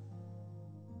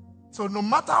 So no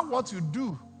matter what you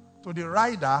do to the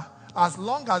rider, as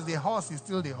long as the horse is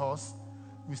still the horse,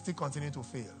 we still continue to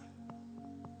fail.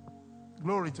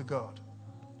 Glory to God.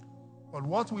 But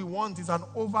what we want is an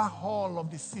overhaul of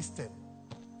the system.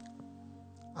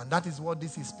 And that is what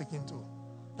this is speaking to.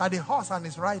 That the horse and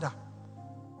his rider.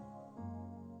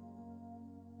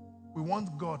 We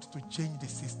want God to change the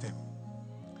system.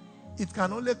 It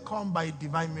can only come by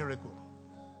divine miracle.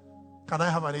 Can I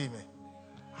have an amen?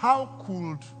 How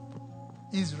could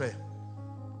Israel,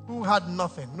 who had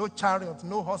nothing, no chariots,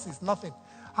 no horses, nothing,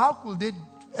 how could they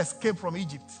escape from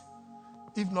Egypt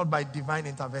if not by divine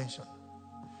intervention?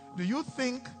 Do you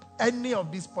think any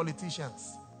of these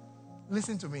politicians,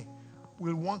 listen to me,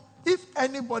 will want, if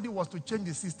anybody was to change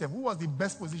the system, who was the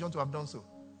best position to have done so?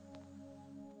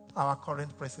 Our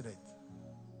current president.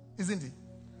 Isn't he?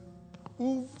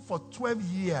 Who for 12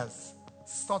 years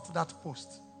sought that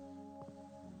post.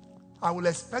 I will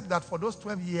expect that for those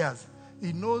 12 years,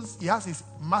 he knows he has his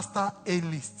master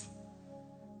A-list.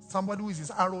 Somebody who is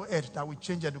his arrowhead that will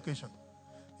change education.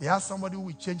 He has somebody who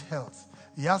will change health.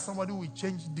 He has somebody who will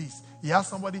change this. He has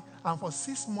somebody, and for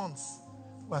 6 months,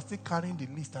 we are still carrying the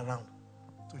list around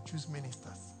to choose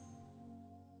ministers.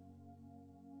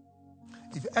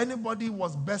 If anybody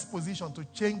was best positioned to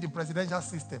change the presidential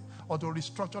system or to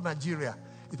restructure Nigeria,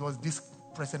 it was this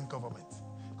present government.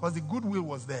 Because the goodwill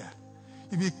was there.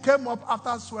 If he came up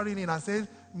after swearing in and said,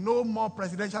 no more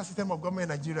presidential system of government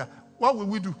in Nigeria, what will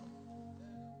we do?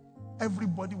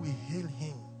 Everybody will hail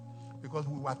him because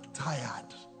we were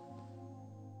tired.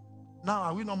 Now,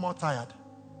 are we no more tired?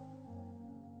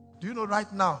 Do you know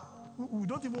right now, we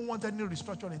don't even want any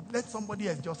restructuring. Let somebody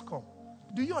else just come.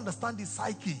 Do you understand the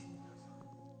psyche?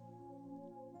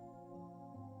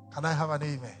 Can I have an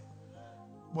amen?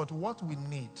 But what we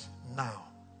need now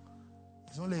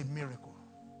is only a miracle.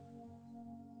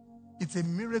 It's a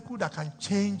miracle that can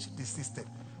change the system.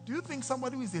 Do you think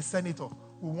somebody who is a senator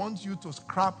will want you to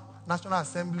scrap National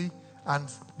Assembly? And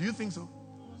do you think so?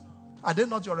 Are they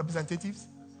not your representatives?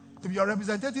 If your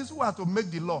representatives who are to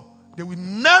make the law, they will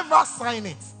never sign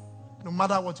it, no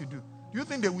matter what you do. Do you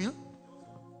think they will?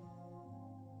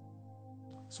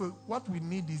 So what we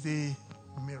need is a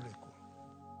miracle.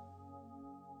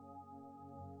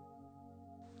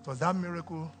 It was that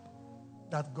miracle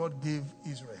that God gave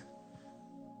Israel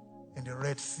in the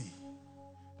Red Sea.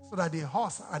 So that the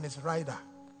horse and its rider,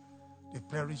 they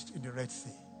perished in the Red Sea.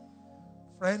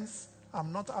 Friends,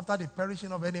 I'm not after the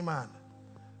perishing of any man.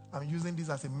 I'm using this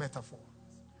as a metaphor.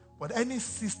 But any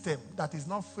system that is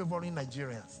not favoring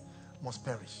Nigerians must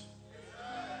perish.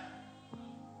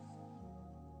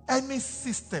 Any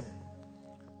system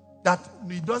that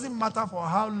it doesn't matter for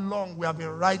how long we have been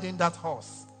riding that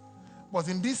horse. But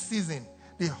in this season,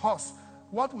 the horse,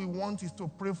 what we want is to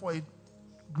pray for a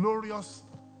glorious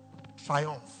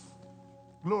triumph.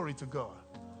 Glory to God.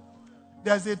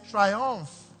 There's a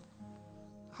triumph.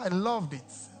 I loved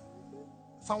it.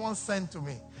 Someone sent to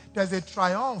me. There's a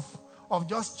triumph of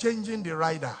just changing the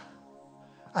rider.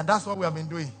 And that's what we have been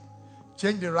doing.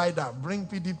 Change the rider. Bring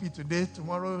PDP today,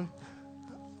 tomorrow.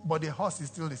 But the horse is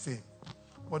still the same.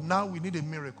 But now we need a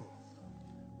miracle.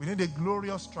 We need a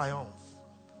glorious triumph.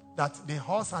 That the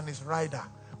horse and his rider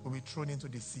will be thrown into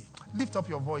the sea. Lift up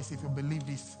your voice if you believe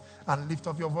this. And lift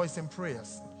up your voice in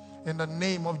prayers. In the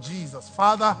name of Jesus.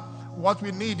 Father, what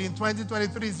we need in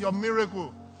 2023 is your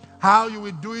miracle. How you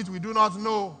will do it, we do not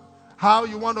know. How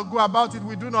you want to go about it,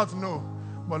 we do not know.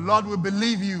 But Lord, we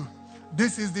believe you.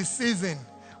 This is the season.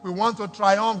 We want to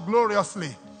triumph gloriously.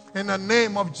 In the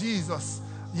name of Jesus.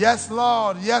 Yes,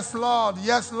 Lord. Yes, Lord.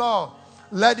 Yes, Lord.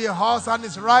 Let the horse and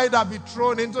his rider be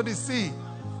thrown into the sea.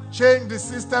 Change the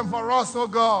system for us, oh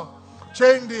God.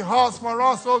 Change the horse for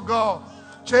us, oh God.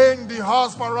 Change the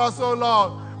horse for us, oh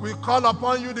Lord. We call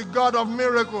upon you, the God of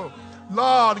miracle.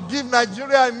 Lord, give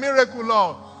Nigeria a miracle,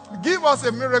 Lord. Give us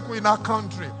a miracle in our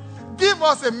country. Give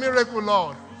us a miracle,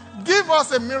 Lord. Give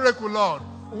us a miracle, Lord.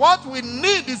 What we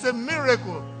need is a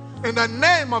miracle in the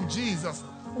name of Jesus.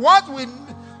 What we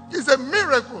need is a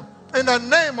miracle in the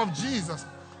name of Jesus.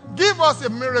 Give us a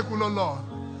miracle, O Lord,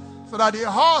 so that the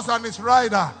horse and its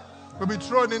rider will be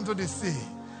thrown into the sea.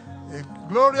 A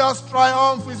glorious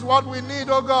triumph is what we need,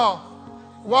 O God.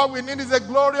 What we need is a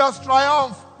glorious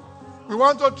triumph. We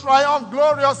want to triumph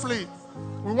gloriously.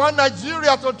 We want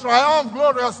Nigeria to triumph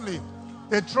gloriously.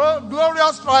 A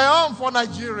glorious triumph for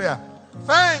Nigeria.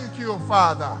 Thank you,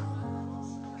 Father.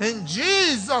 In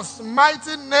Jesus'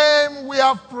 mighty name we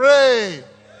have prayed.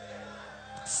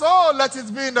 So let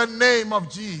it be in the name of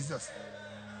Jesus.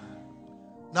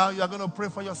 Now you are going to pray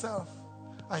for yourself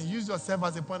and use yourself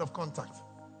as a point of contact.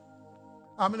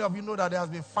 How many of you know that there has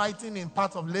been fighting in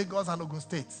parts of Lagos and Ogun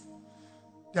State?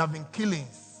 There have been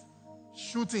killings,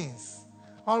 shootings,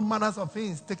 all manners of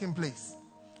things taking place.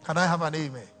 Can I have an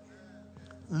amen?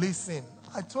 Listen,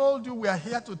 I told you we are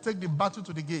here to take the battle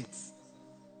to the gates.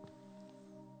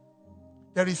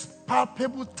 There is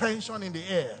palpable tension in the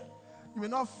air. You may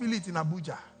not feel it in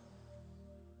Abuja.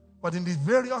 But in the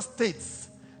various states,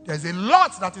 there's a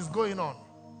lot that is going on.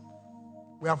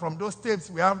 We are from those states.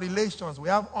 We have relations. We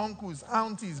have uncles,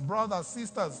 aunties, brothers,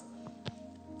 sisters.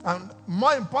 And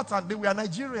more importantly, we are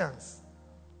Nigerians.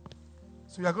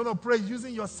 So you are going to pray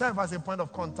using yourself as a point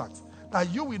of contact,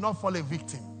 that you will not fall a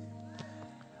victim.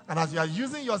 And as you are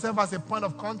using yourself as a point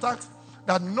of contact,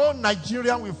 that no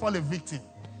Nigerian will fall a victim.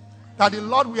 That the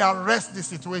Lord will arrest the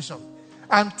situation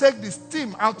and take the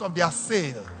steam out of their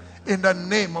sail in the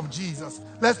name of Jesus.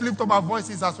 Let's lift up our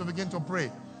voices as we begin to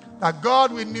pray. That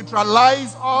God will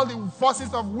neutralize all the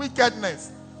forces of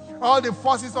wickedness, all the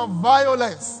forces of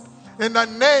violence in the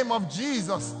name of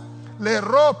Jesus. We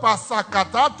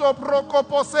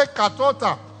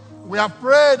have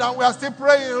prayed and we are still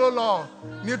praying, oh Lord.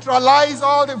 Neutralize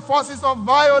all the forces of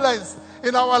violence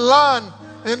in our land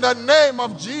in the name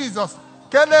of Jesus.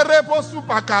 Take the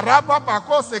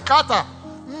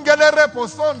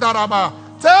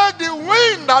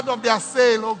wind out of their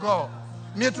sail, oh God.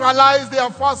 Neutralize their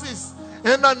forces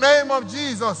in the name of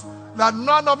Jesus. That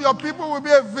none of your people will be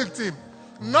a victim.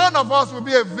 None of us will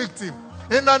be a victim.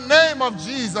 In the name of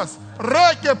Jesus.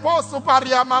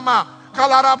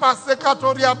 Kalaraba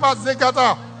sekatoria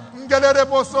bazegata.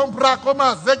 Ngelerebo sombra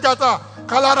koma zegata.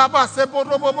 Kalaraba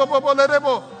seporobo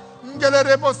lerebo.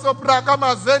 Ngelerebo sopra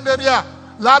kama zenderia.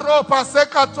 La ropa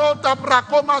sekatota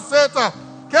brakoma seta.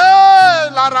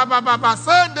 Ke la rababa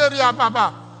senderia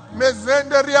baba.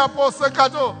 Mezenderia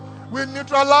posekato. We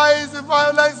neutralize the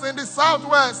violence in the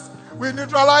southwest. We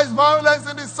neutralize violence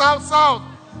in the south-south.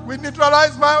 We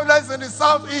neutralize violence in the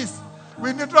southeast.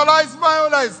 We neutralize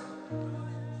violence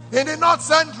in the north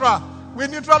central. We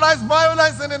neutralize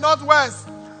violence in the northwest.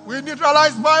 We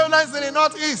neutralize violence in the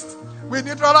northeast. We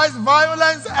neutralize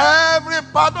violence every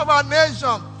part of our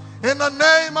nation. In the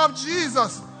name of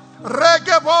Jesus.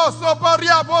 Regebo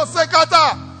sopariabo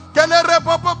sekata.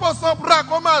 Kelerepopo sopra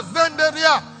koma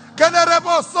zenderia.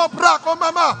 Kelerebo sopra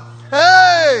koma.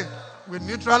 Hey! We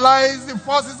neutralize the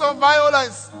forces of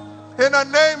violence. In the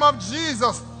name of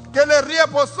Jesus.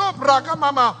 Kelerepo sopra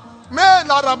kama. Me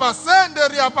la rabasende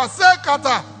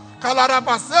riapasekata.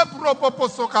 Kalarabase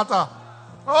propoposokata.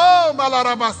 Oh,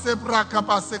 malarabase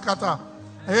prakapasekata.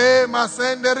 Eh,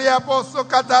 masende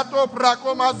riaposokata to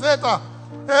prakomazeta.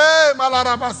 Eh,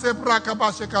 malarabase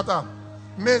prakapasekata.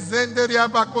 Mezende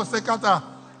riabakosekata.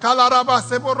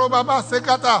 Kalarabase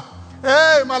porobabasekata.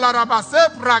 Eh, malarabase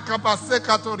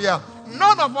prakapasekatoria.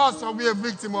 None of us will be a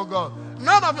victim, oh God.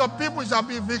 None of your people shall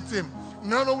be victim.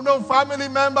 No family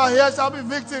member here shall be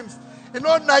victims.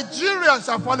 No Nigerians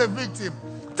shall fall a victim.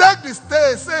 Take the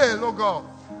sail, oh God.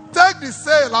 Take the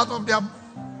sail out of their...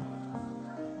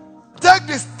 Take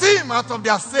the steam out of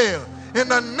their sail. In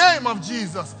the name of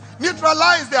Jesus.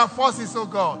 Neutralize their forces, oh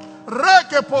God.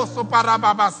 Rekeposo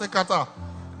parababa sekata.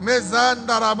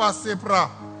 Mezandaraba sepra.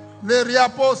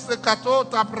 Leriapo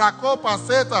sekatota prakopa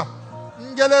seta.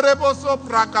 Ngelereboso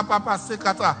prakapapa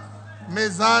sekata.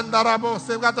 Mezandarabo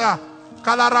sekata.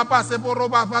 Kalarapa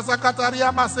seporoba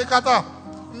pasakataria masekata.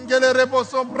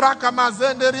 Ngelereboso braka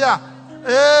mazenderia.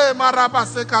 Maraba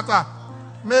sekata.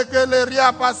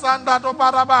 Mekeleria pasanda to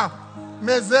paraba.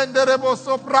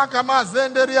 Mezendereboso braka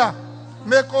mazenderia.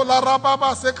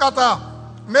 Mekolarababa sekata.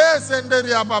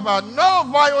 Mezenderia baba. No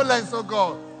violence, oh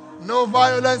God. No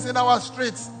violence in our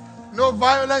streets. No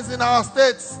violence in our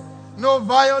states. No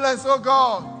violence, oh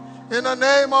God. In the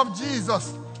name of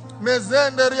Jesus.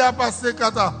 Mezenderia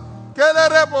pasekata.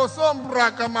 Kelerebo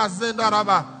sombra kama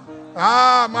zendaraba.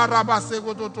 Maraba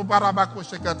seguto to barabako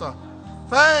shekata.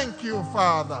 Thank you,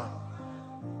 Father.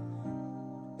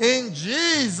 In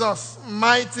Jesus'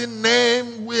 mighty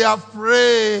name we have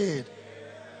prayed.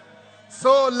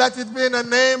 So let it be in the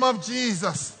name of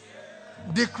Jesus.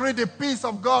 Decree the peace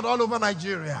of God all over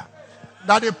Nigeria.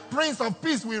 That the Prince of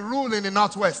Peace will rule in the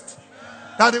northwest.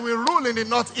 That he will rule in the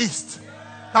northeast.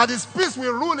 That his peace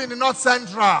will rule in the north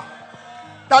central.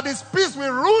 That his peace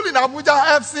will rule in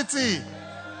Abuja FCT.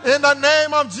 In the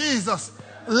name of Jesus.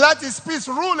 Let his peace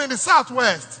rule in the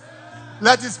southwest.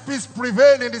 Let his peace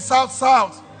prevail in the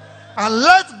south-south. And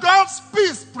let God's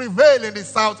peace prevail in the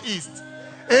southeast.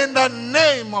 In the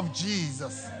name of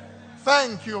Jesus.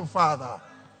 Thank you, Father.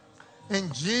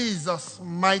 In Jesus'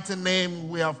 mighty name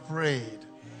we have prayed.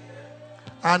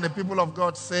 And the people of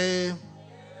God say,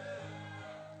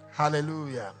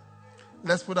 hallelujah.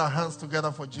 Let's put our hands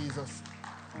together for Jesus.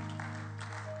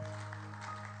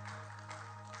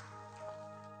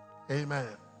 Amen.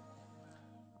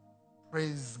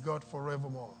 Praise God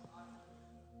forevermore.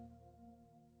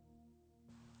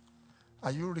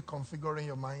 Are you reconfiguring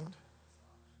your mind?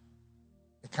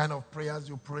 The kind of prayers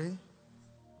you pray?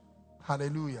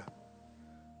 Hallelujah.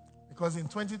 Because in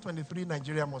 2023,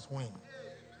 Nigeria must win.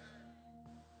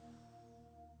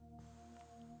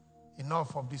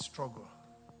 Enough of this struggle.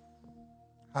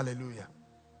 Hallelujah.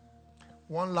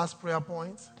 One last prayer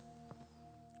point.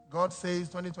 God says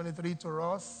 2023 to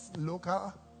us,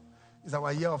 local, is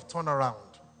our year of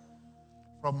turnaround.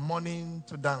 From mourning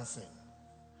to dancing.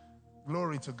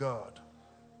 Glory to God.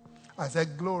 I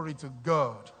said glory to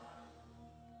God.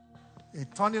 A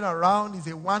turning around is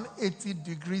a 180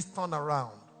 degrees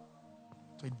turnaround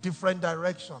to a different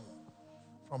direction.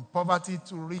 From poverty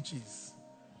to riches.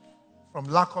 From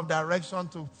lack of direction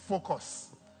to focus.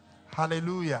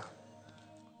 Hallelujah.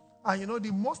 And you know,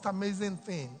 the most amazing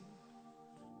thing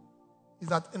is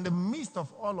that in the midst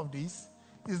of all of this,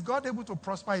 is God able to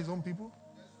prosper his own people?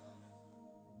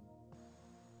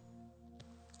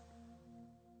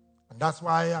 And that's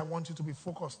why I want you to be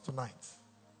focused tonight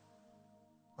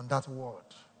on that word.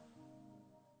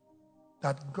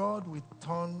 That God will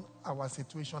turn our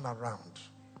situation around.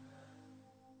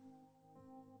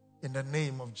 In the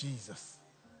name of Jesus.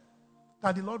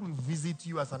 That the Lord will visit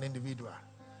you as an individual.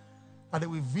 And He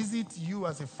will visit you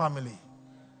as a family.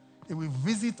 He will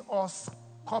visit us,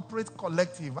 corporate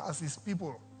collective, as His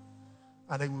people.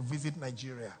 And He will visit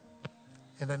Nigeria.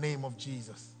 In the name of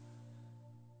Jesus.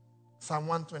 Psalm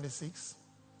 126.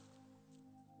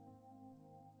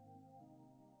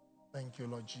 Thank you,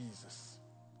 Lord Jesus.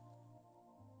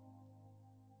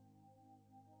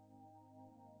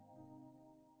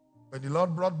 When the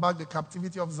Lord brought back the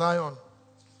captivity of Zion,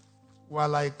 we are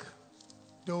like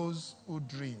those who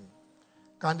dream.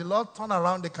 Can the Lord turn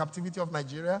around the captivity of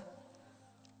Nigeria?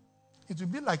 It will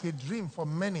be like a dream for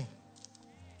many.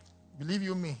 Believe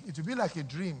you me, it will be like a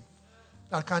dream.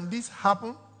 That can this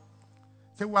happen?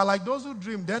 Say, we are like those who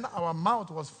dream. Then our mouth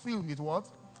was filled with what?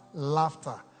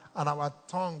 Laughter. And our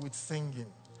tongue with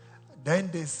singing. Then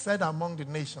they said among the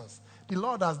nations, the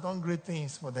Lord has done great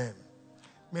things for them.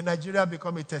 May Nigeria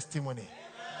become a testimony.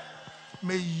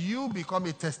 May you become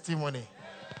a testimony.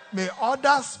 May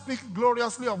others speak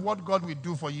gloriously of what God will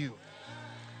do for you.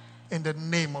 In the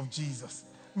name of Jesus.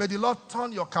 May the Lord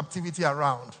turn your captivity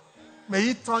around. May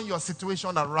He turn your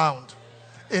situation around.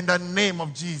 In the name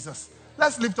of Jesus.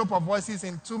 Let's lift up our voices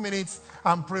in 2 minutes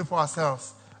and pray for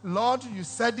ourselves. Lord, you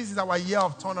said this is our year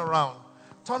of turnaround.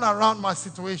 Turn around my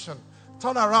situation.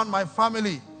 Turn around my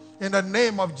family. In the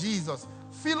name of Jesus.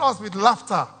 Fill us with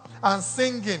laughter and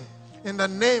singing. In the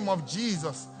name of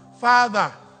Jesus.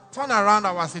 Father, turn around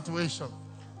our situation.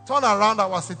 Turn around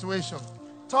our situation.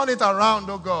 Turn it around,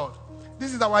 oh God.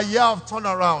 This is our year of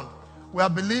turnaround. We are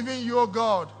believing you, oh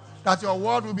God, that your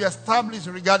word will be established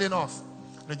regarding us.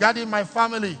 Regarding my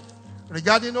family.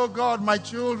 Regarding, oh God, my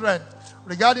children.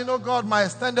 Regarding, oh God, my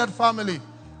extended family.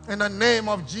 In the name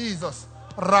of Jesus.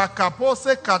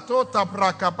 Rakapose katota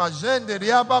prakapajende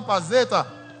riaba pazeta.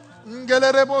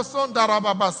 Ngelerebo sonda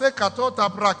rababase katota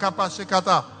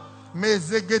prakapashikata.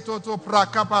 Mezegetoto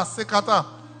prakapasekata.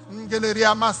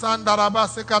 Ngeleria masanda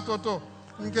rabase katoto.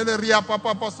 Ngeleria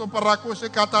papa paso parakoshe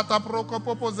katata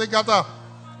prokopopo zegata.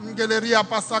 Ngeleria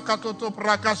pasakatoto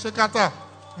prakashikata.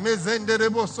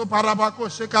 Mezenderebo so parabako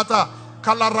shekata.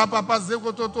 Kalaraba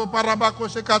pazegototo parabako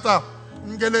shekata.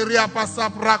 Ngeleria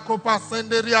pasa prakopa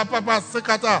senderia papa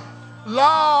sekata.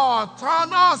 Lord,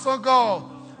 turn us, oh God.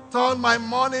 Turn my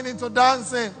mourning into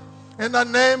dancing. In the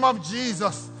name of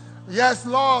Jesus. Yes,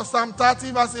 Lord, Psalm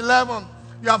 30 verse 11.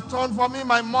 You have turned for me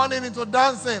my mourning into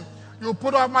dancing. You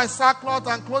put off my sackcloth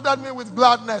and clothed me with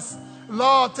gladness.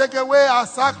 Lord, take away our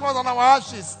sackcloth and our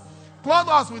ashes. Clothe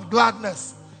us with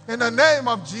gladness. In the name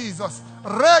of Jesus.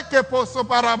 Reke poso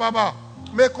parababa.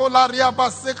 Mekolaria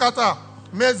pasekata.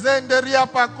 Mezenderia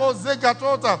pako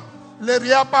zegatota.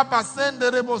 Leria papa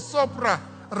senderebo sopra.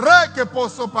 Reke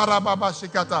poso parababa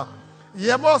shikata.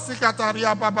 Yebo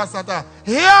sikataria papa sata.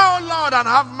 Hear, O Lord, and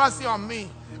have mercy on me.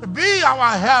 Be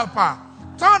our helper.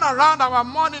 Turn around our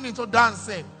mourning into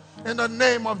dancing. In the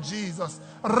name of Jesus.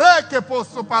 Reke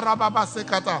poso parababa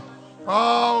sekata.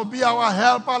 Oh, be our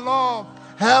helper, Lord.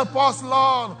 Help us,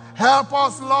 Lord. Help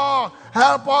us, Lord.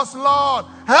 Help us, Lord.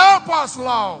 Help us,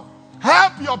 Lord.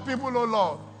 Help your people, O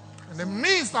Lord. In the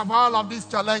midst of all of these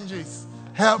challenges,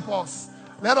 help us.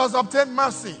 Let us obtain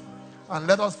mercy. and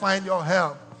let us find your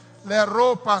help.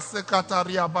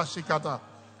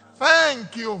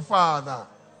 Thank you, Father.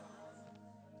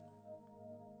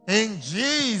 In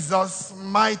Jesus'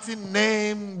 mighty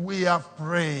name we have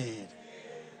prayed.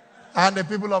 And the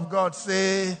people of God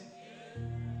say,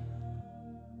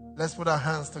 let's put our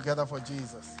hands together for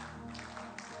Jesus.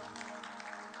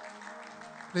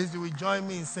 Please, you will join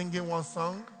me in singing one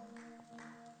song.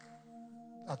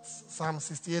 That's Psalm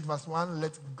 68 verse 1.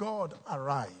 Let God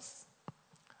arise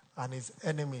and his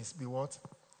enemies be what?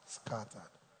 Scattered.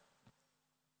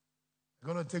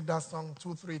 We're going to take that song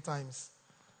 2-3 times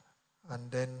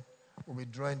and then we'll be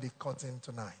drawing the curtain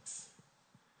tonight.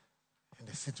 In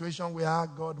the situation we are,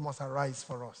 God must arise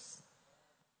for us.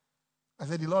 I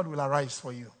said the Lord will arise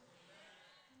for you.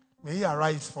 May he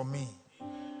arise for me.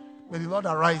 May the Lord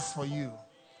arise for you.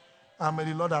 And may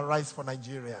the Lord arise for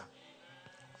Nigeria.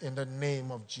 In the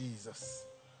name of Jesus.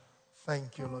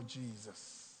 Thank you, Lord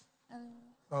Jesus.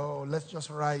 Oh, let's just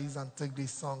rise and take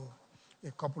this song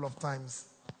a couple of times.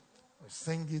 We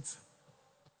sing it.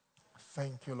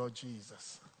 Thank you, Lord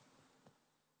Jesus.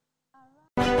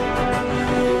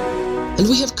 And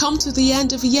we have come to the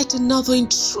end of yet another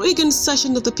intriguing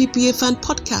session of the PPA Fan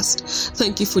Podcast.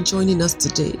 Thank you for joining us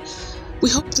today. We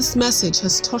hope this message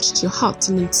has touched your heart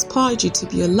and inspired you to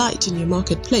be a light in your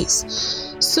marketplace.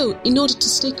 So, in order to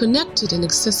stay connected and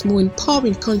access more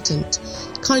empowering content,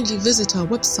 kindly visit our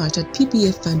website at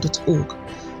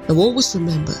ppafan.org. Now always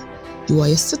remember, you are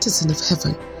a citizen of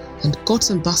heaven and God's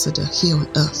ambassador here on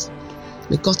earth.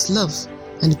 May God's love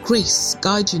and grace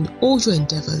guide you in all your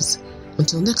endeavors.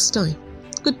 Until next time,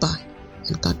 goodbye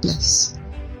and God bless.